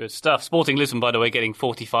 Good stuff. Sporting Lisbon, by the way, getting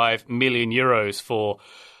 €45 million for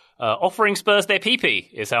offering Spurs their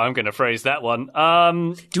PP, is how I'm going to phrase that one.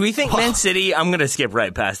 Do we think Man City, I'm going to skip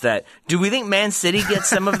right past that. Do we think Man City gets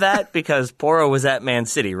some of that? Because Porro was at Man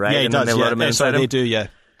City, right? Yeah, he does. They do, yeah.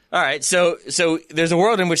 All right, so there's a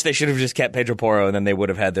world in which they should have just kept Pedro Porro, and then they would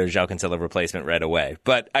have had their João Cancelo replacement right away.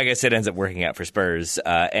 But I guess it ends up working out for Spurs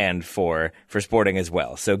and for Sporting as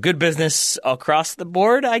well. So good business across the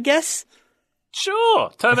board, I guess. Sure.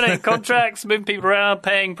 Terminating contracts, moving people around,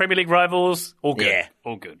 paying Premier League rivals. All good. Yeah.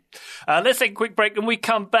 All good. Let's take a quick break. When we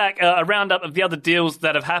come back, a roundup of the other deals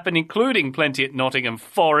that have happened, including plenty at Nottingham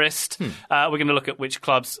Forest. We're going to look at which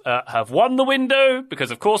clubs have won the window,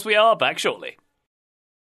 because, of course, we are back shortly.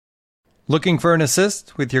 Looking for an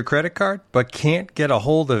assist with your credit card, but can't get a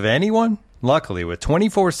hold of anyone? Luckily, with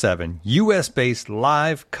 24/7 U.S.-based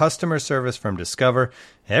live customer service from Discover,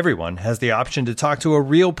 everyone has the option to talk to a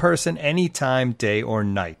real person anytime, day or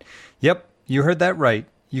night. Yep, you heard that right.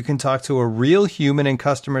 You can talk to a real human in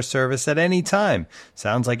customer service at any time.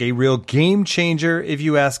 Sounds like a real game changer if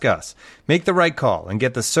you ask us. Make the right call and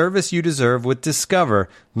get the service you deserve with Discover.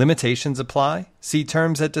 Limitations apply. See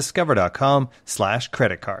terms at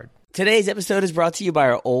discover.com/creditcard. Today's episode is brought to you by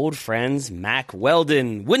our old friends, Mack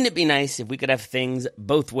Weldon. Wouldn't it be nice if we could have things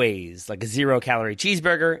both ways, like a 0-calorie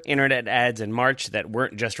cheeseburger, internet ads in March that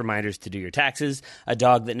weren't just reminders to do your taxes, a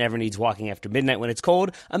dog that never needs walking after midnight when it's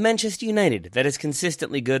cold, a Manchester United that is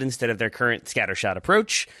consistently good instead of their current scattershot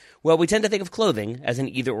approach? Well, we tend to think of clothing as an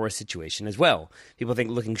either-or situation as well. People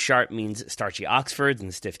think looking sharp means starchy Oxfords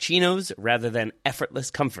and stiff chinos rather than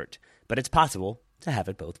effortless comfort. But it's possible to have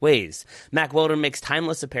it both ways. Mack Weldon makes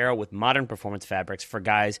timeless apparel with modern performance fabrics for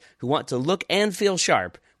guys who want to look and feel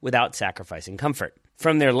sharp without sacrificing comfort.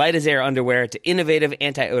 From their light-as-air underwear to innovative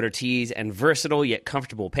anti-odor tees and versatile yet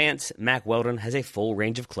comfortable pants, Mack Weldon has a full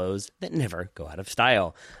range of clothes that never go out of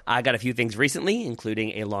style. I got a few things recently,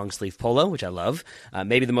 including a long-sleeve polo, which I love,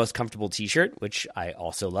 maybe the most comfortable t-shirt, which I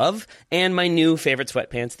also love, and my new favorite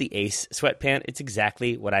sweatpants, the Ace sweatpant. It's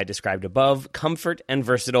exactly what I described above, comfort and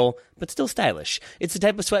versatile, but still stylish. It's the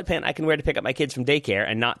type of sweatpant I can wear to pick up my kids from daycare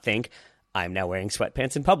and not think, I'm now wearing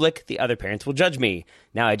sweatpants in public, the other parents will judge me.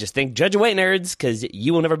 Now I just think, judge away, nerds, because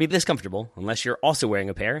you will never be this comfortable unless you're also wearing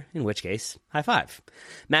a pair, in which case, high five.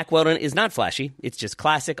 Mack Weldon is not flashy. It's just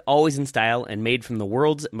classic, always in style, and made from the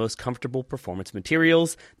world's most comfortable performance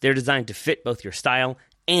materials. They're designed to fit both your style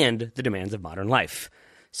and the demands of modern life.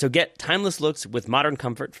 So get timeless looks with modern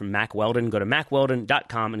comfort from Mack Weldon. Go to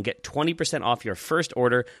mackweldon.com and get 20% off your first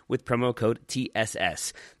order with promo code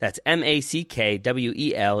TSS. That's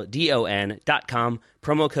MackWeldon.com,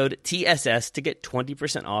 promo code TSS to get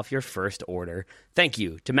 20% off your first order. Thank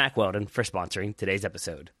you to Mack Weldon for sponsoring today's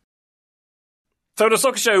episode. Total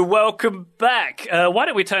Soccer Show, welcome back. Why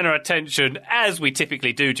don't we turn our attention, as we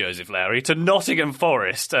typically do, Joseph Lowry, to Nottingham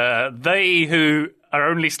Forest. They who are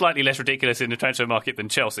only slightly less ridiculous in the transfer market than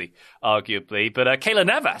Chelsea, arguably. But Keylor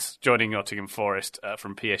Navas joining Nottingham Forest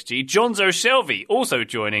from PSG. Jonzo Shelvey also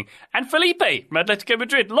joining. And Felipe from Atletico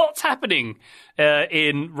Madrid. Lots happening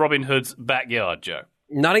in Robin Hood's backyard, Joe.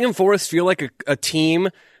 Nottingham Forest feel like a team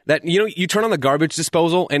that, you turn on the garbage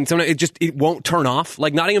disposal and sometimes it won't turn off.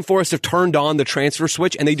 Like Nottingham Forest have turned on the transfer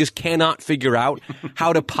switch and they just cannot figure out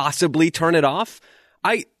how to possibly turn it off.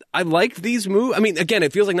 I like these moves. I mean, again,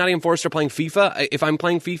 it feels like Nottingham Forest are playing FIFA. If I'm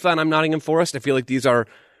playing FIFA and I'm Nottingham Forest, I feel like these are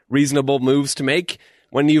reasonable moves to make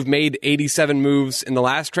when you've made 87 moves in the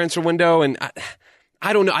last transfer window. And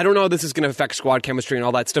I don't know. I don't know how this is going to affect squad chemistry and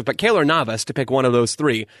all that stuff, but Keylor Navas, to pick one of those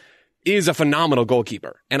three, is a phenomenal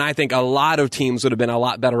goalkeeper. And I think a lot of teams would have been a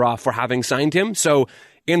lot better off for having signed him. So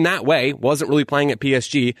in that way, wasn't really playing at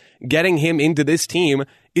PSG. Getting him into this team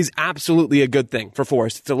is absolutely a good thing for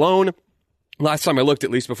Forest. It's a loan. Last time I looked,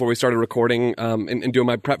 at least before we started recording and doing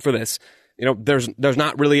my prep for this, there's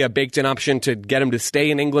not really a baked-in option to get him to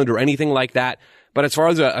stay in England or anything like that. But as far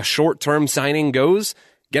as a short-term signing goes,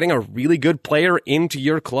 getting a really good player into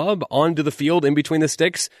your club, onto the field, in between the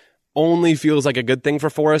sticks, only feels like a good thing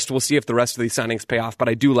for Forest. We'll see if the rest of these signings pay off, but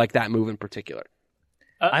I do like that move in particular.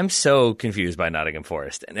 I'm so confused by Nottingham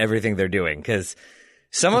Forest and everything they're doing, because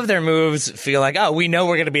some of their moves feel like, we know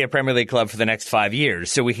we're going to be a Premier League club for the next 5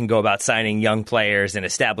 years, so we can go about signing young players and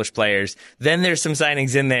established players. Then there's some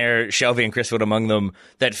signings in there, Shelvey and Chris Wood among them,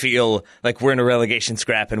 that feel like we're in a relegation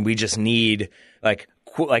scrap and we just need like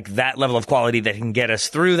that level of quality that can get us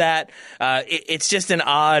through that. It's just an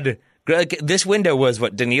odd. This window was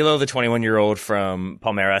Danilo, the 21-year-old from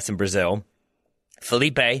Palmeiras in Brazil.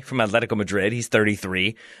 Felipe from Atletico Madrid, he's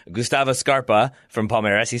 33. Gustavo Scarpa from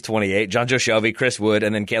Palmeiras, he's 28. Jonjo Shelvey, Chris Wood,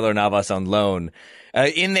 and then Keylor Navas on loan.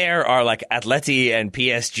 In there are like Atleti and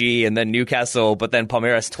PSG and then Newcastle, but then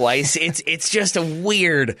Palmeiras twice. It's just a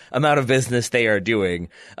weird amount of business they are doing.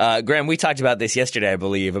 Graham, we talked about this yesterday, I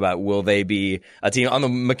believe, about will they be a team on the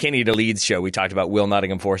McKinney to Leeds show. We talked about will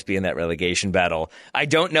Nottingham Forest be in that relegation battle. I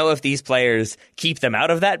don't know if these players keep them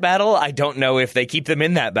out of that battle. I don't know if they keep them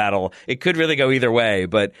in that battle. It could really go either way,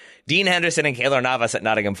 but Dean Henderson and Keylor Navas at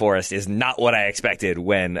Nottingham Forest is not what I expected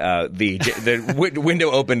when the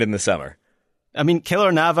window opened in the summer. I mean,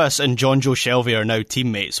 Keylor Navas and Jonjo Shelvey are now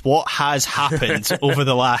teammates. What has happened over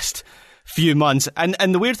the last few months?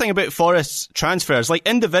 And the weird thing about Forest's transfers, like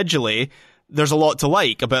individually, there's a lot to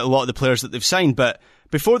like about a lot of the players that they've signed. But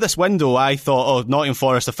before this window, I thought, Nottingham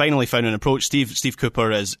Forest have finally found an approach. Steve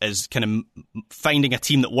Cooper is kind of finding a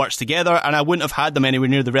team that works together, and I wouldn't have had them anywhere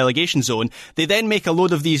near the relegation zone. They then make a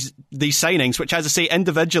load of these signings, which, as I say,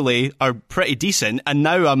 individually are pretty decent. And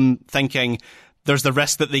now I'm thinking there's the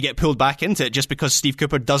risk that they get pulled back into it just because Steve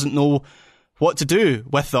Cooper doesn't know what to do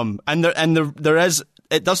with them. And there is,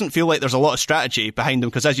 it doesn't feel like there's a lot of strategy behind them,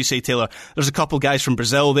 because as you say, Taylor, there's a couple guys from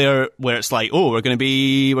Brazil there where it's like, we're going to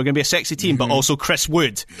be a sexy team, but also Chris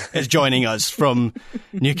Wood is joining us from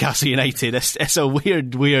Newcastle United. It's a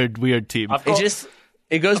weird team.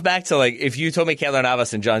 It goes back to, like, if you told me Keylor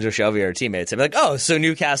Navas and Jonjo Shelvey are teammates, I'd be like, so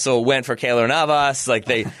Newcastle went for Keylor Navas, like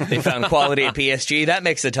they found quality at PSG. That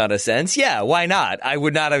makes a ton of sense. Yeah, why not? I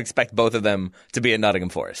would not expect both of them to be at Nottingham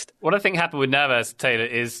Forest. What I think happened with Navas, Taylor,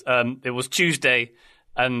 is it was Tuesday,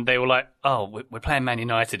 and they were like, we're playing Man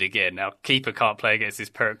United again. Now, keeper can't play against his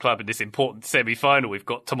parent club in this important semi-final we've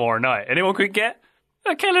got tomorrow night. Anyone could get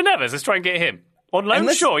Keylor Navas. Let's try and get him. On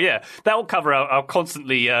loan, sure, yeah. That will cover our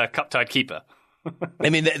constantly cup-tied keeper. I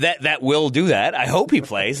mean, that will do that. I hope he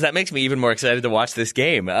plays. That makes me even more excited to watch this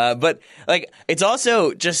game. But like, it's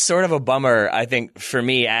also just sort of a bummer, I think, for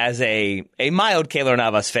me as a mild Keylor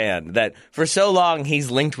Navas fan, that for so long he's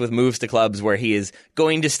linked with moves to clubs where he is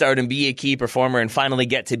going to start and be a key performer and finally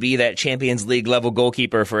get to be that Champions League level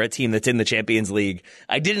goalkeeper for a team that's in the Champions League.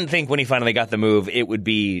 I didn't think when he finally got the move it would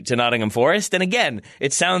be to Nottingham Forest. And again,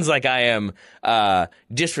 it sounds like I am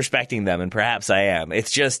disrespecting them, and perhaps I am.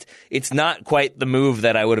 It's not quite the move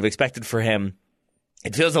that I would have expected for him.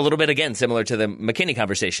 It feels a little bit, again, similar to the McKennie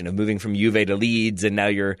conversation of moving from Juve to Leeds, and now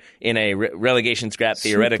you're in a relegation scrap,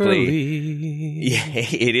 theoretically. Yeah,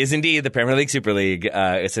 it is indeed the Premier League Super League.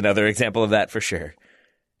 It's another example of that for sure.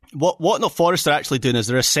 What not Forest are actually doing is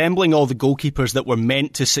they're assembling all the goalkeepers that were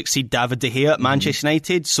meant to succeed David De Gea at Manchester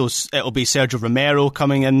United. So it'll be Sergio Romero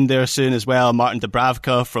coming in there soon as well, Martin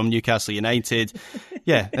Dubravka from Newcastle United.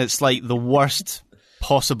 Yeah, it's like the worst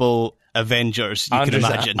possible Avengers you can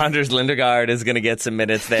imagine. Anders Lindegaard is going to get some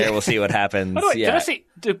minutes there. We'll see what happens. By the way, did I see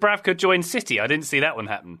Dubravka join City? I didn't see that one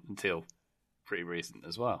happen until pretty recent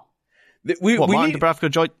as well. Martin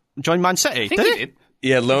Dubravka joined Man City? I think he did.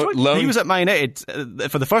 Yeah, loan. He was at Man United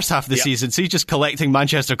for the first half of the season, so he's just collecting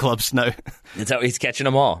Manchester clubs now. That's how he's catching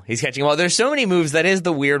them all. There's so many moves. That is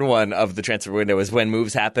the weird one of the transfer window, is when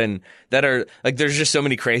moves happen that are like, there's just so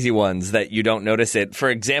many crazy ones that you don't notice it. For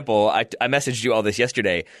example, I messaged you all this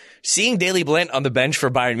yesterday. Seeing Daley Blind on the bench for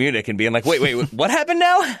Bayern Munich and being like, wait, what happened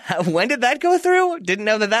now? When did that go through? Didn't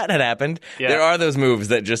know that had happened. Yeah. There are those moves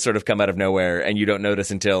that just sort of come out of nowhere and you don't notice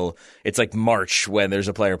until it's like March when there's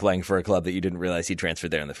a player playing for a club that you didn't realize he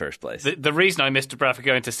transferred there in the first place. The reason I missed Dubravka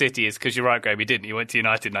going to City is because you're right, Graham, he didn't. He went to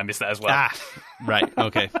United and I missed that as well. Right,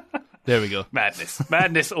 okay. There we go.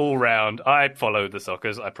 Madness all round. I follow the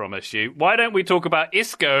Soccers, I promise you. Why don't we talk about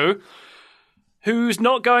Isco, who's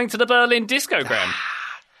not going to the Berlin Disco, Graham?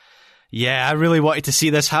 Yeah, I really wanted to see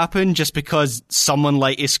this happen just because someone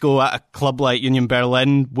like Isco at a club like Union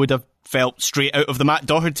Berlin would have felt straight out of the Matt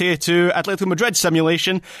Doherty to Atletico Madrid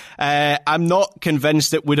simulation. I'm not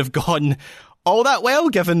convinced it would have gone all that well,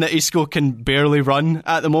 given that Isco can barely run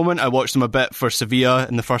at the moment. I watched him a bit for Sevilla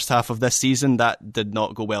in the first half of this season. That did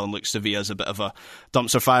not go well, and look, Sevilla's a bit of a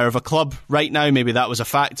dumpster fire of a club right now. Maybe that was a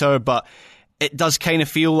factor, but it does kind of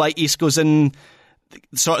feel like Isco's in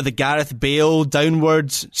sort of the Gareth Bale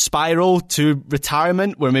downwards spiral to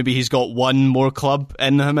retirement, where maybe he's got one more club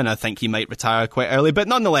in him, and I think he might retire quite early. But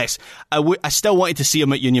nonetheless, I still wanted to see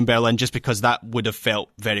him at Union Berlin just because that would have felt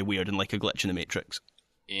very weird and like a glitch in the Matrix.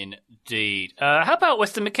 Indeed. How about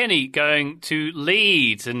Weston McKennie going to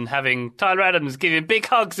Leeds and having Tyler Adams giving big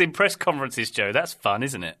hugs in press conferences, Joe? That's fun,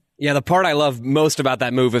 isn't it? Yeah, the part I love most about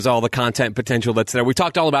that move is all the content potential that's there. We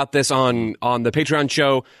talked all about this on the Patreon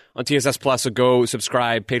show on TSS Plus, so go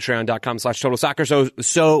subscribe, patreon.com/Total Soccer.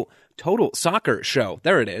 So Total Soccer Show.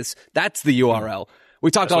 There it is. That's the URL.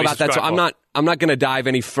 We talked all about that, so I'm not going to dive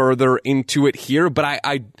any further into it here, but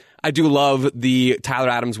I do love the Tyler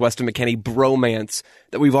Adams, Weston McKennie bromance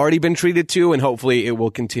that we've already been treated to, and hopefully it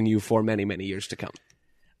will continue for many, many years to come.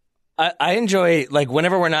 I enjoy, like,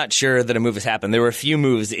 whenever we're not sure that a move has happened. There were a few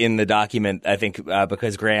moves in the document, I think,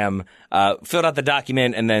 because Graham filled out the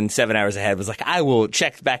document and then 7 hours ahead was like, I will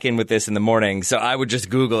check back in with this in the morning. So I would just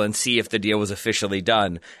Google and see if the deal was officially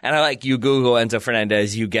done. And I like, you Google Enzo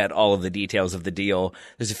Fernandez, you get all of the details of the deal.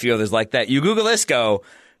 There's a few others like that. You Google Isco,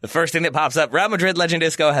 the first thing that pops up, Real Madrid legend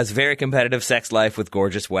Isco has very competitive sex life with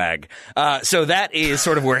gorgeous wag. So that is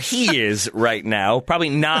sort of where he is right now. Probably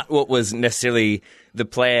not what was necessarily the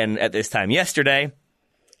plan at this time yesterday.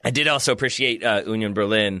 I did also appreciate Union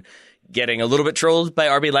Berlin getting a little bit trolled by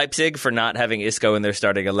RB Leipzig for not having Isco in their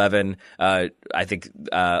starting 11. I think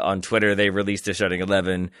on Twitter they released their starting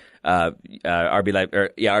 11.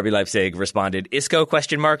 RB Leipzig responded Isco ?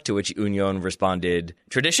 To which Union responded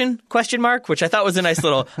tradition ? Which I thought was a nice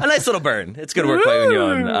little burn. It's good work by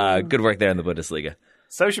Union. Good work there in the Bundesliga.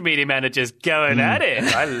 Social media managers going at it.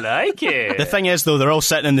 I like it. The thing is, though, they're all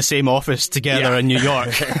sitting in the same office together in New York.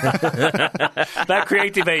 That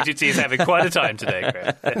creative agency is having quite a time today,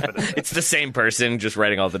 Greg. It's the same person just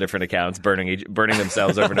writing all the different accounts, burning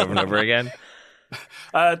themselves over and over and over again.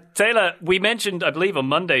 Taylor, we mentioned, I believe, on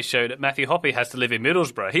Monday's show that Matthew Hoppe has to live in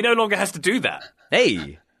Middlesbrough. He no longer has to do that.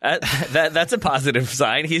 Hey. That's a positive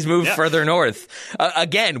sign. He's moved further north.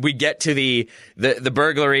 Again, we get to the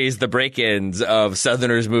burglaries, the break-ins of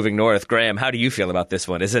Southerners moving north. Graham, how do you feel about this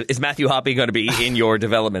one? Is Matthew Hoppe going to be in your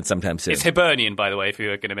development sometime soon? It's Hibernian, by the way, if you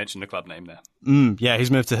were going to mention the club name there. Yeah, he's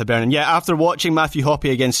moved to Hibernian. Yeah, after watching Matthew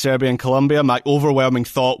Hoppe against Serbia and Colombia, my overwhelming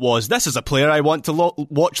thought was, this is a player I want to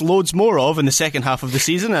watch loads more of in the second half of the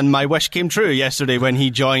season, and my wish came true yesterday when he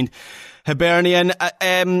joined Hibernian.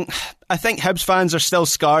 I think Hibs fans are still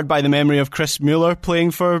scarred by the memory of Chris Mueller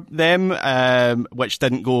playing for them, which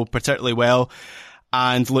didn't go particularly well.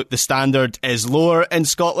 And look, the standard is lower in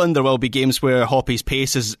Scotland. There will be games where Hoppy's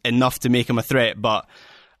pace is enough to make him a threat, but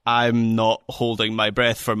I'm not holding my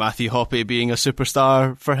breath for Matthew Hoppy being a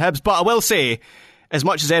superstar for Hibs. But I will say, as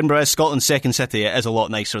much as Edinburgh is Scotland's second city, it is a lot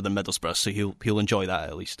nicer than Middlesbrough, so he'll enjoy that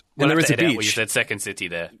at least. And there is a beach. You said second city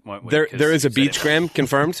there. There is a beach, Graham,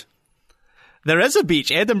 confirmed? There is a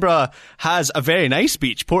beach. Edinburgh has a very nice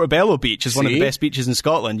beach. Portobello Beach is one of the best beaches in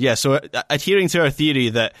Scotland. Yeah, so adhering to our theory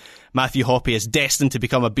that Matthew Hoppy is destined to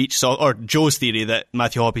become a beach soccer, or Joe's theory that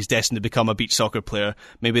Matthew Hoppy is destined to become a beach soccer player,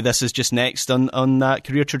 maybe this is just next on that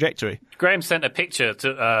career trajectory. Graham sent a picture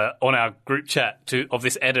to on our group chat of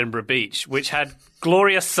this Edinburgh beach, which had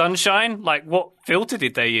glorious sunshine. Like, what filter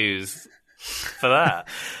did they use for that?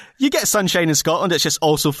 You get sunshine in Scotland, it's just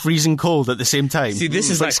also freezing cold at the same time. See,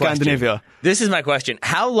 this is like my Scandinavia. Question. This is my question.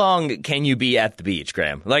 How long can you be at the beach,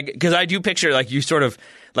 Graham? Like, because I do picture, like, you sort of,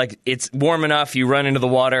 like, it's warm enough, you run into the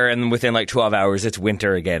water, and within, like, 12 hours, it's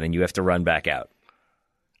winter again, and you have to run back out.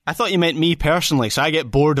 I thought you meant me personally, so I get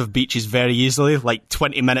bored of beaches very easily. Like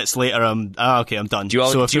 20 minutes later, I'm done. Do you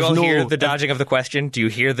all hear the dodging of the question? Do you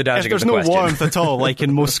hear the dodging of the question? If there's no warmth at all, like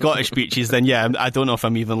in most Scottish beaches, then yeah, I don't know if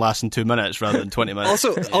I'm even lasting 2 minutes rather than 20 minutes.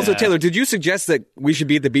 Also, Taylor, did you suggest that we should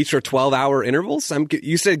be at the beach for 12-hour intervals?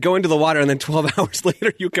 You said go into the water and then 12 hours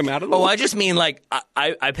later you come out of the water? I just mean, like,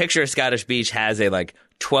 I picture a Scottish beach has a, like,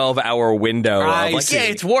 12-hour window. Yeah,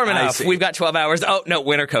 it's warm enough. We've got 12 hours. Oh, no,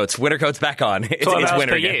 winter coats. Winter coats back on. It's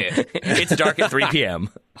winter again. It's dark at 3 p.m.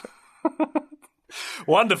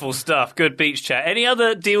 Wonderful stuff. Good beach chat. Any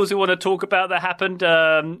other deals we want to talk about that happened?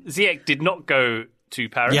 Ziyech did not go to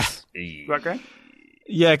Paris. Yeah. Right, Graham?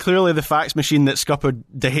 Yeah, clearly the fax machine that scuppered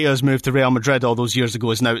De Gea's move to Real Madrid all those years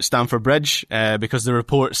ago is now at Stamford Bridge, because the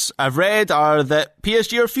reports I've read are that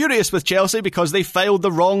PSG are furious with Chelsea because they filed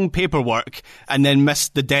the wrong paperwork and then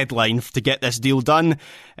missed the deadline to get this deal done.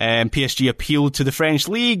 PSG appealed to the French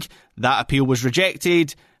League. That appeal was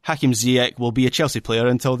rejected. Hakim Ziyech will be a Chelsea player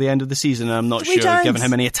until the end of the season, and I'm not sure, given how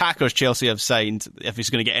many attackers Chelsea have signed, if he's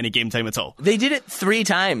going to get any game time at all. They did it 3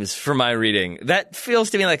 times, from my reading. That feels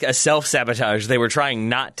to me like a self-sabotage. They were trying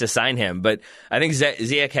not to sign him, but I think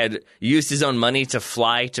Ziyech had used his own money to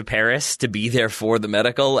fly to Paris to be there for the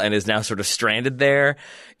medical and is now sort of stranded there.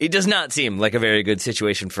 It does not seem like a very good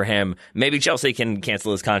situation for him. Maybe Chelsea can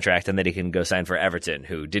cancel his contract and then he can go sign for Everton,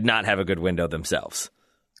 who did not have a good window themselves.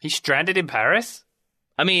 He's stranded in Paris?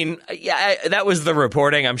 I mean, yeah, that was the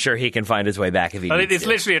reporting. I'm sure he can find his way back if he needs to. It's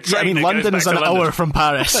literally a train. Yeah, London is an hour from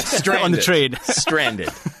Paris. On the train. Stranded.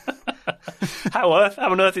 How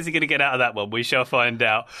on earth is he going to get out of that one? We shall find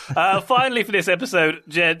out. Finally, for this episode,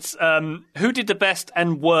 gents, who did the best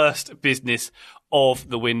and worst business of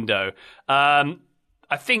the window? I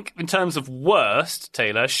think in terms of worst,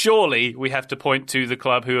 Taylor, surely we have to point to the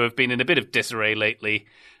club who have been in a bit of disarray lately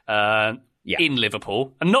in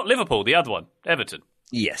Liverpool. And not Liverpool, the other one, Everton.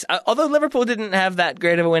 Yes, although Liverpool didn't have that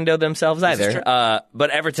great of a window themselves either. But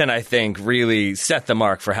Everton, I think, really set the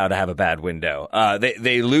mark for how to have a bad window.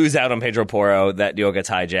 They lose out on Pedro Porro. That deal gets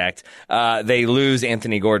hijacked. They lose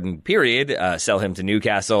Anthony Gordon, period. Sell him to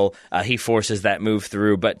Newcastle. He forces that move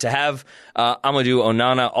through. But to have Amadou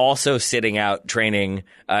Onana also sitting out training,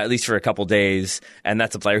 at least for a couple days, and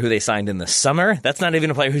that's a player who they signed in the summer. That's not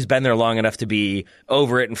even a player who's been there long enough to be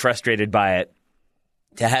over it and frustrated by it.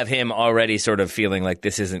 To have him already sort of feeling like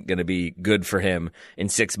this isn't going to be good for him in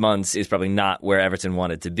 6 months is probably not where Everton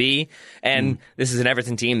wanted to be. And this is an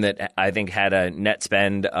Everton team that I think had a net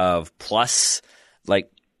spend of plus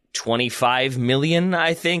like 25 million,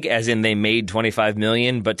 I think, as in they made 25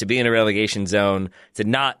 million. But to be in a relegation zone, to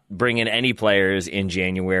not bring in any players in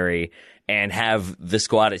January and have the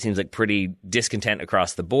squad, it seems like, pretty discontent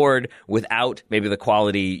across the board without maybe the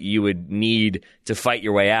quality you would need to fight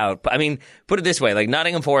your way out. But I mean, put it this way, like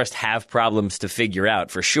Nottingham Forest have problems to figure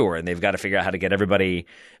out for sure, and they've got to figure out how to get everybody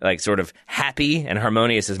like sort of happy and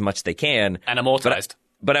harmonious as much as they can. And amortized.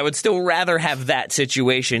 But I would still rather have that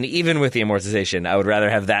situation, even with the amortization. I would rather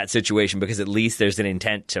have that situation because at least there's an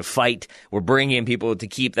intent to fight. We're bringing in people to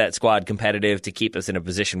keep that squad competitive, to keep us in a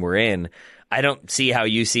position we're in. I don't see how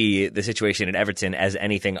you see the situation at Everton as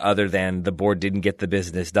anything other than the board didn't get the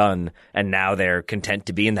business done, and now they're content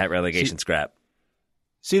to be in that relegation scrap.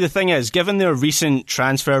 See, the thing is, given their recent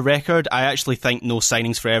transfer record, I actually think no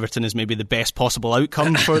signings for Everton is maybe the best possible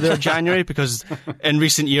outcome for their January, because in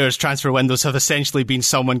recent years, transfer windows have essentially been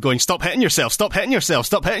someone going, stop hitting yourself, stop hitting yourself,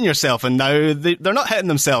 stop hitting yourself, and now they're not hitting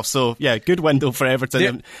themselves. So, yeah, good window for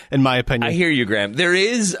Everton, in my opinion. I hear you, Graham. There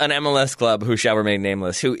is an MLS club who shall remain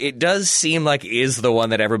nameless, who it does seem like is the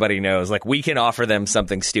one that everybody knows. Like, we can offer them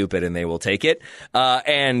something stupid and they will take it.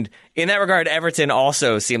 And in that regard, Everton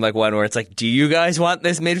also seemed like one where it's like, do you guys want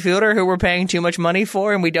this midfielder who we're paying too much money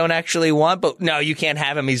for and we don't actually want? But no, you can't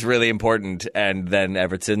have him. He's really important. And then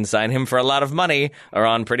Everton sign him for a lot of money or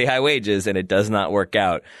on pretty high wages, and it does not work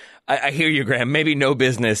out. I hear you, Graham. Maybe no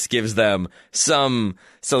business gives them some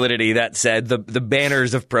solidity. That said, the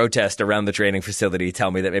banners of protest around the training facility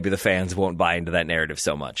tell me that maybe the fans won't buy into that narrative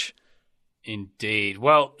so much. Indeed.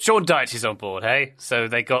 Well, Sean Dyche is on board, hey? So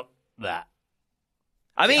they got that.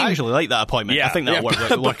 I actually like that appointment. Yeah. I think that'll work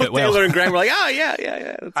out well. Taylor and Graham were like,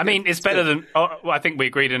 yeah. I mean, it's better than... I think we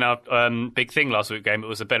agreed in our big thing last week, game. It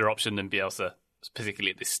was a better option than Bielsa,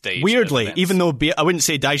 particularly at this stage. Weirdly, even though I wouldn't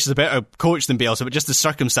say Dyche is a better coach than Bielsa, but just the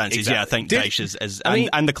circumstances, exactly. Yeah, I think Dyche is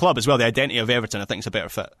and the club as well, the identity of Everton, I think is a better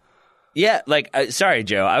fit. Yeah, sorry,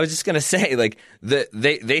 Joe. I was just going to say,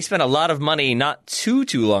 they spent a lot of money not too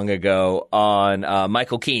long ago on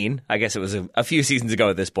Michael Keane. I guess it was a few seasons ago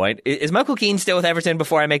at this point. Is Michael Keane still with Everton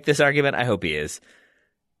before I make this argument? I hope he is.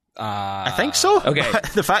 I think so. Okay.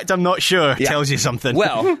 The fact I'm not sure tells you something.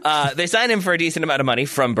 Well, they signed him for a decent amount of money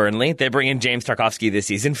from Burnley. They bring in James Tarkowski this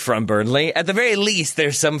season from Burnley. At the very least,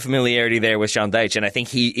 there's some familiarity there with Sean Dyche, and I think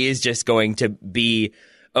he is just going to be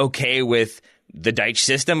okay with the Dyche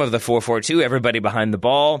system of the 4-4-2, everybody behind the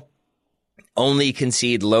ball, only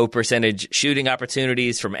concede low percentage shooting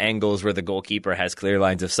opportunities from angles where the goalkeeper has clear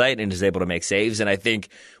lines of sight and is able to make saves. And I think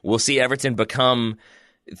we'll see Everton become,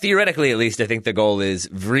 theoretically at least, I think the goal is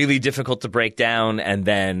really difficult to break down and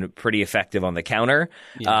then pretty effective on the counter.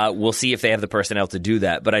 Yeah. We'll see if they have the personnel to do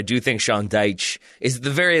that. But I do think Sean Dyche is at the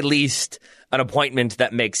very least an appointment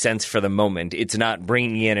that makes sense for the moment. It's not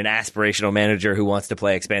bringing in an aspirational manager who wants to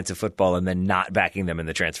play expansive football and then not backing them in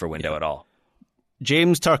the transfer window at all.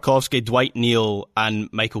 James Tarkowski, Dwight Neal and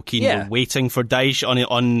Michael Keane were waiting for Dyche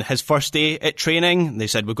on his first day at training. They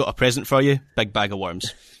said, we've got a present for you, big bag of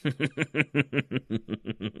worms.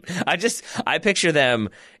 I picture them,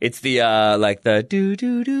 it's the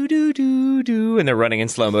do, and they're running in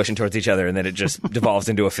slow motion towards each other, and then it just devolves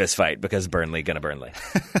into a fist fight because Burnley gonna Burnley.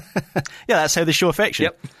 Yeah, that's how they show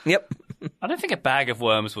affection. Yep. I don't think a bag of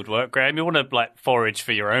worms would work, Graham. You want to forage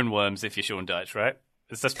for your own worms if you're Sean Dyche, right?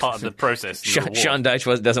 It's just part of the process. Sean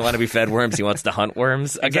Dyche doesn't want to be fed worms. He wants to hunt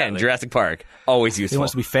worms. Again, Jurassic Park. Always useful. He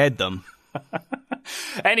wants to be fed them.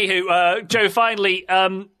 Anywho, Joe, finally,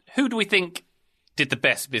 who do we think did the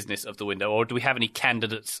best business of the window, or do we have any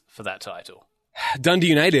candidates for that title? Dundee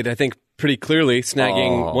United, I think, pretty clearly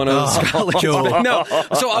snagging one of Scotland's... No.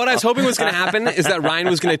 So what I was hoping was going to happen is that Ryan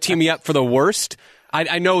was going to tee me up for the worst.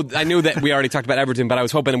 I knew that we already talked about Everton, but I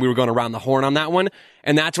was hoping that we were going around the horn on that one.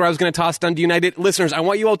 And that's where I was going to toss Dundee United. Listeners, I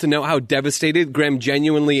want you all to know how devastated Graham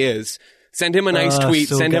genuinely is. Send him a nice tweet.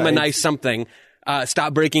 Send him a nice something.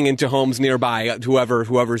 Stop breaking into homes nearby,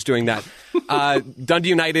 whoever's doing that. Dundee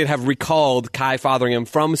United have recalled Kai Fotheringham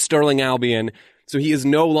from Stirling Albion, so he is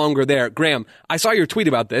no longer there. Graham, I saw your tweet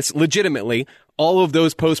about this. Legitimately, all of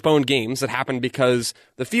those postponed games that happened because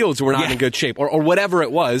the fields were not in good shape, or whatever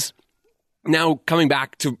it was, now coming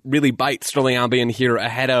back to really bite Stirling Albion here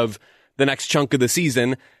ahead of the next chunk of the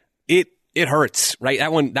season, it hurts, right?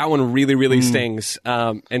 That one really stings.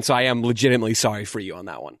 And so I am legitimately sorry for you on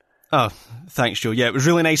that one. Oh, thanks, Joe. Yeah, it was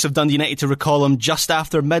really nice of Dundee United to recall him just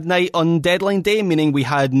after midnight on deadline day, meaning we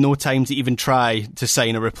had no time to even try to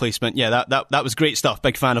sign a replacement. Yeah, that was great stuff.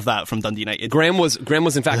 Big fan of that from Dundee United. Graham was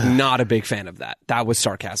in fact not a big fan of that. That was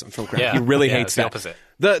sarcasm from Graham. Yeah, he really hates the that. Opposite.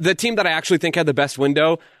 The team that I actually think had the best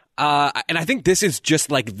window, and I think this is just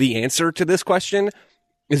like the answer to this question,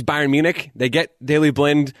 is Bayern Munich. They get Daley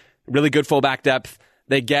Blind, really good fullback depth.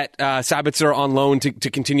 They get Sabitzer on loan to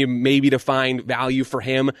continue maybe to find value for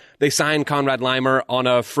him. They sign Konrad Leimer on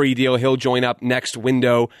a free deal. He'll join up next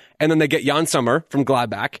window. And then they get Jan Sommer from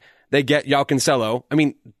Gladbach. They get João Cancelo. I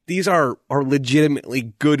mean, these are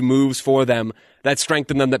legitimately good moves for them that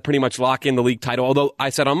strengthen them, that pretty much lock in the league title. Although I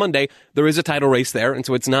said on Monday, there is a title race there, and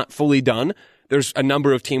so it's not fully done. There's a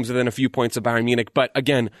number of teams within a few points of Bayern Munich. But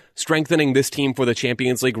again, strengthening this team for the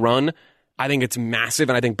Champions League run, I think it's massive,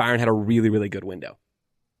 and I think Bayern had a really, really good window.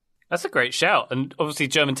 That's a great shout. And obviously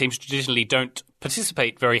German teams traditionally don't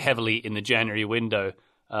participate very heavily in the January window.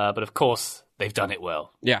 But of course, they've done it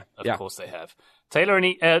well. Yeah, of course they have. Taylor,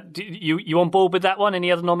 any you on board with that one?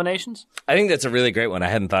 Any other nominations? I think that's a really great one. I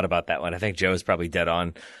hadn't thought about that one. I think Joe's probably dead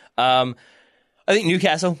on. I think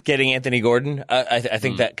Newcastle getting Anthony Gordon. I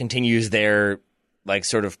think that continues their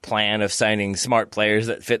sort of plan of signing smart players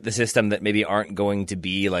that fit the system that maybe aren't going to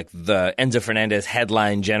be like the Enzo Fernandez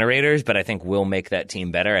headline generators, but I think will make that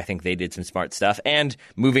team better. I think they did some smart stuff. And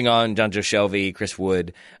moving on, Jonjo Shelvey, Chris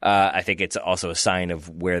Wood, I think it's also a sign of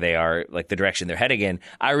where they are, like the direction they're heading in.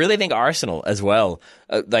 I really think Arsenal as well.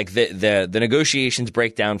 The negotiations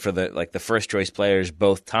break down for the first choice players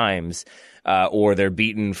both times. Or they're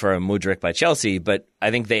beaten for a Mudryk by Chelsea, but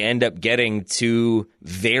I think they end up getting two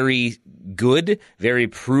very good, very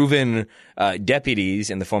proven deputies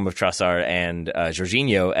in the form of Trossard and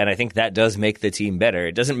Jorginho, and I think that does make the team better.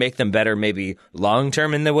 It doesn't make them better maybe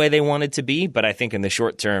long-term in the way they want it to be, but I think in the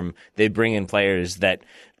short term, they bring in players that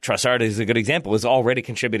Trossard is a good example, is already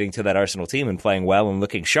contributing to that Arsenal team and playing well and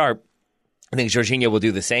looking sharp. I think Jorginho will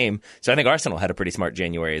do the same, so I think Arsenal had a pretty smart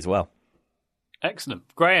January as well.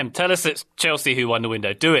 Excellent. Graham, tell us it's Chelsea who won the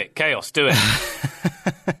window. Do it. Chaos, do it.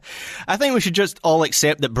 I think we should just all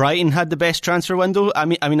accept that Brighton had the best transfer window. I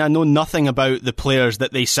mean, I know nothing about the players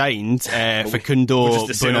that they signed. Facundo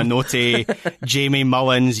Buonanotte, Jamie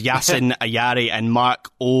Mullins, Yassin Ayari, and Mark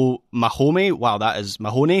O'Mahony. Wow, that is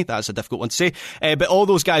Mahoney. That's a difficult one to say. But all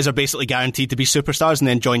those guys are basically guaranteed to be superstars and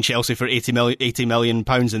then join Chelsea for £80 million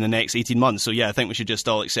in the next 18 months. So yeah, I think we should just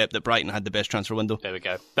all accept that Brighton had the best transfer window. There we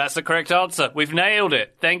go. That's the correct answer. We've nailed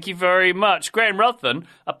it. Thank you very much. Graham Ruthven,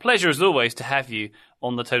 a pleasure as always to have you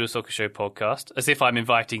on the Total Soccer Show podcast, as if I'm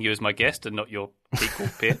inviting you as my guest and not your equal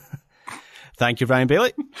peer. Thank you, Ryan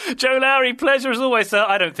Bailey. Joe Lowry, pleasure as always, sir.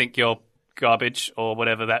 I don't think you're garbage or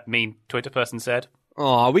whatever that mean Twitter person said.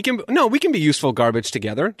 Oh, we can be useful garbage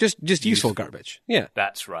together. Just useful garbage. Yeah.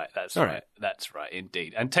 That's right. That's right. That's right,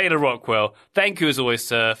 indeed. And Taylor Rockwell, thank you as always,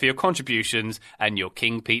 sir, for your contributions and your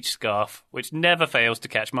King Peach scarf, which never fails to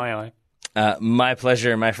catch my eye. My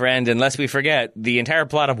pleasure, my friend. And lest we forget, the entire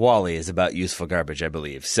plot of WALL-E is about useful garbage, I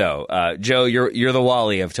believe. So, Joe, you're the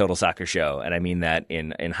WALL-E of Total Soccer Show, and I mean that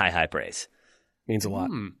in high praise. Means a lot.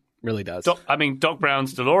 Really does. Doc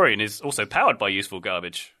Brown's DeLorean is also powered by useful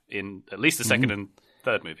garbage in at least the second and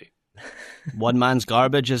third movie. One man's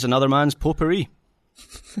garbage is another man's potpourri.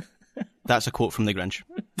 That's a quote from The Grinch.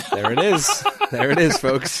 There it is. There it is,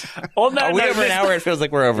 folks. On that Are we over an hour? It feels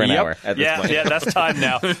like we're over an hour at this point. Yeah, that's time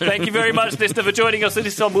now. Thank you very much, listener, for joining us.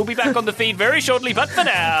 We'll be back on the feed very shortly, but for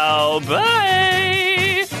now, bye!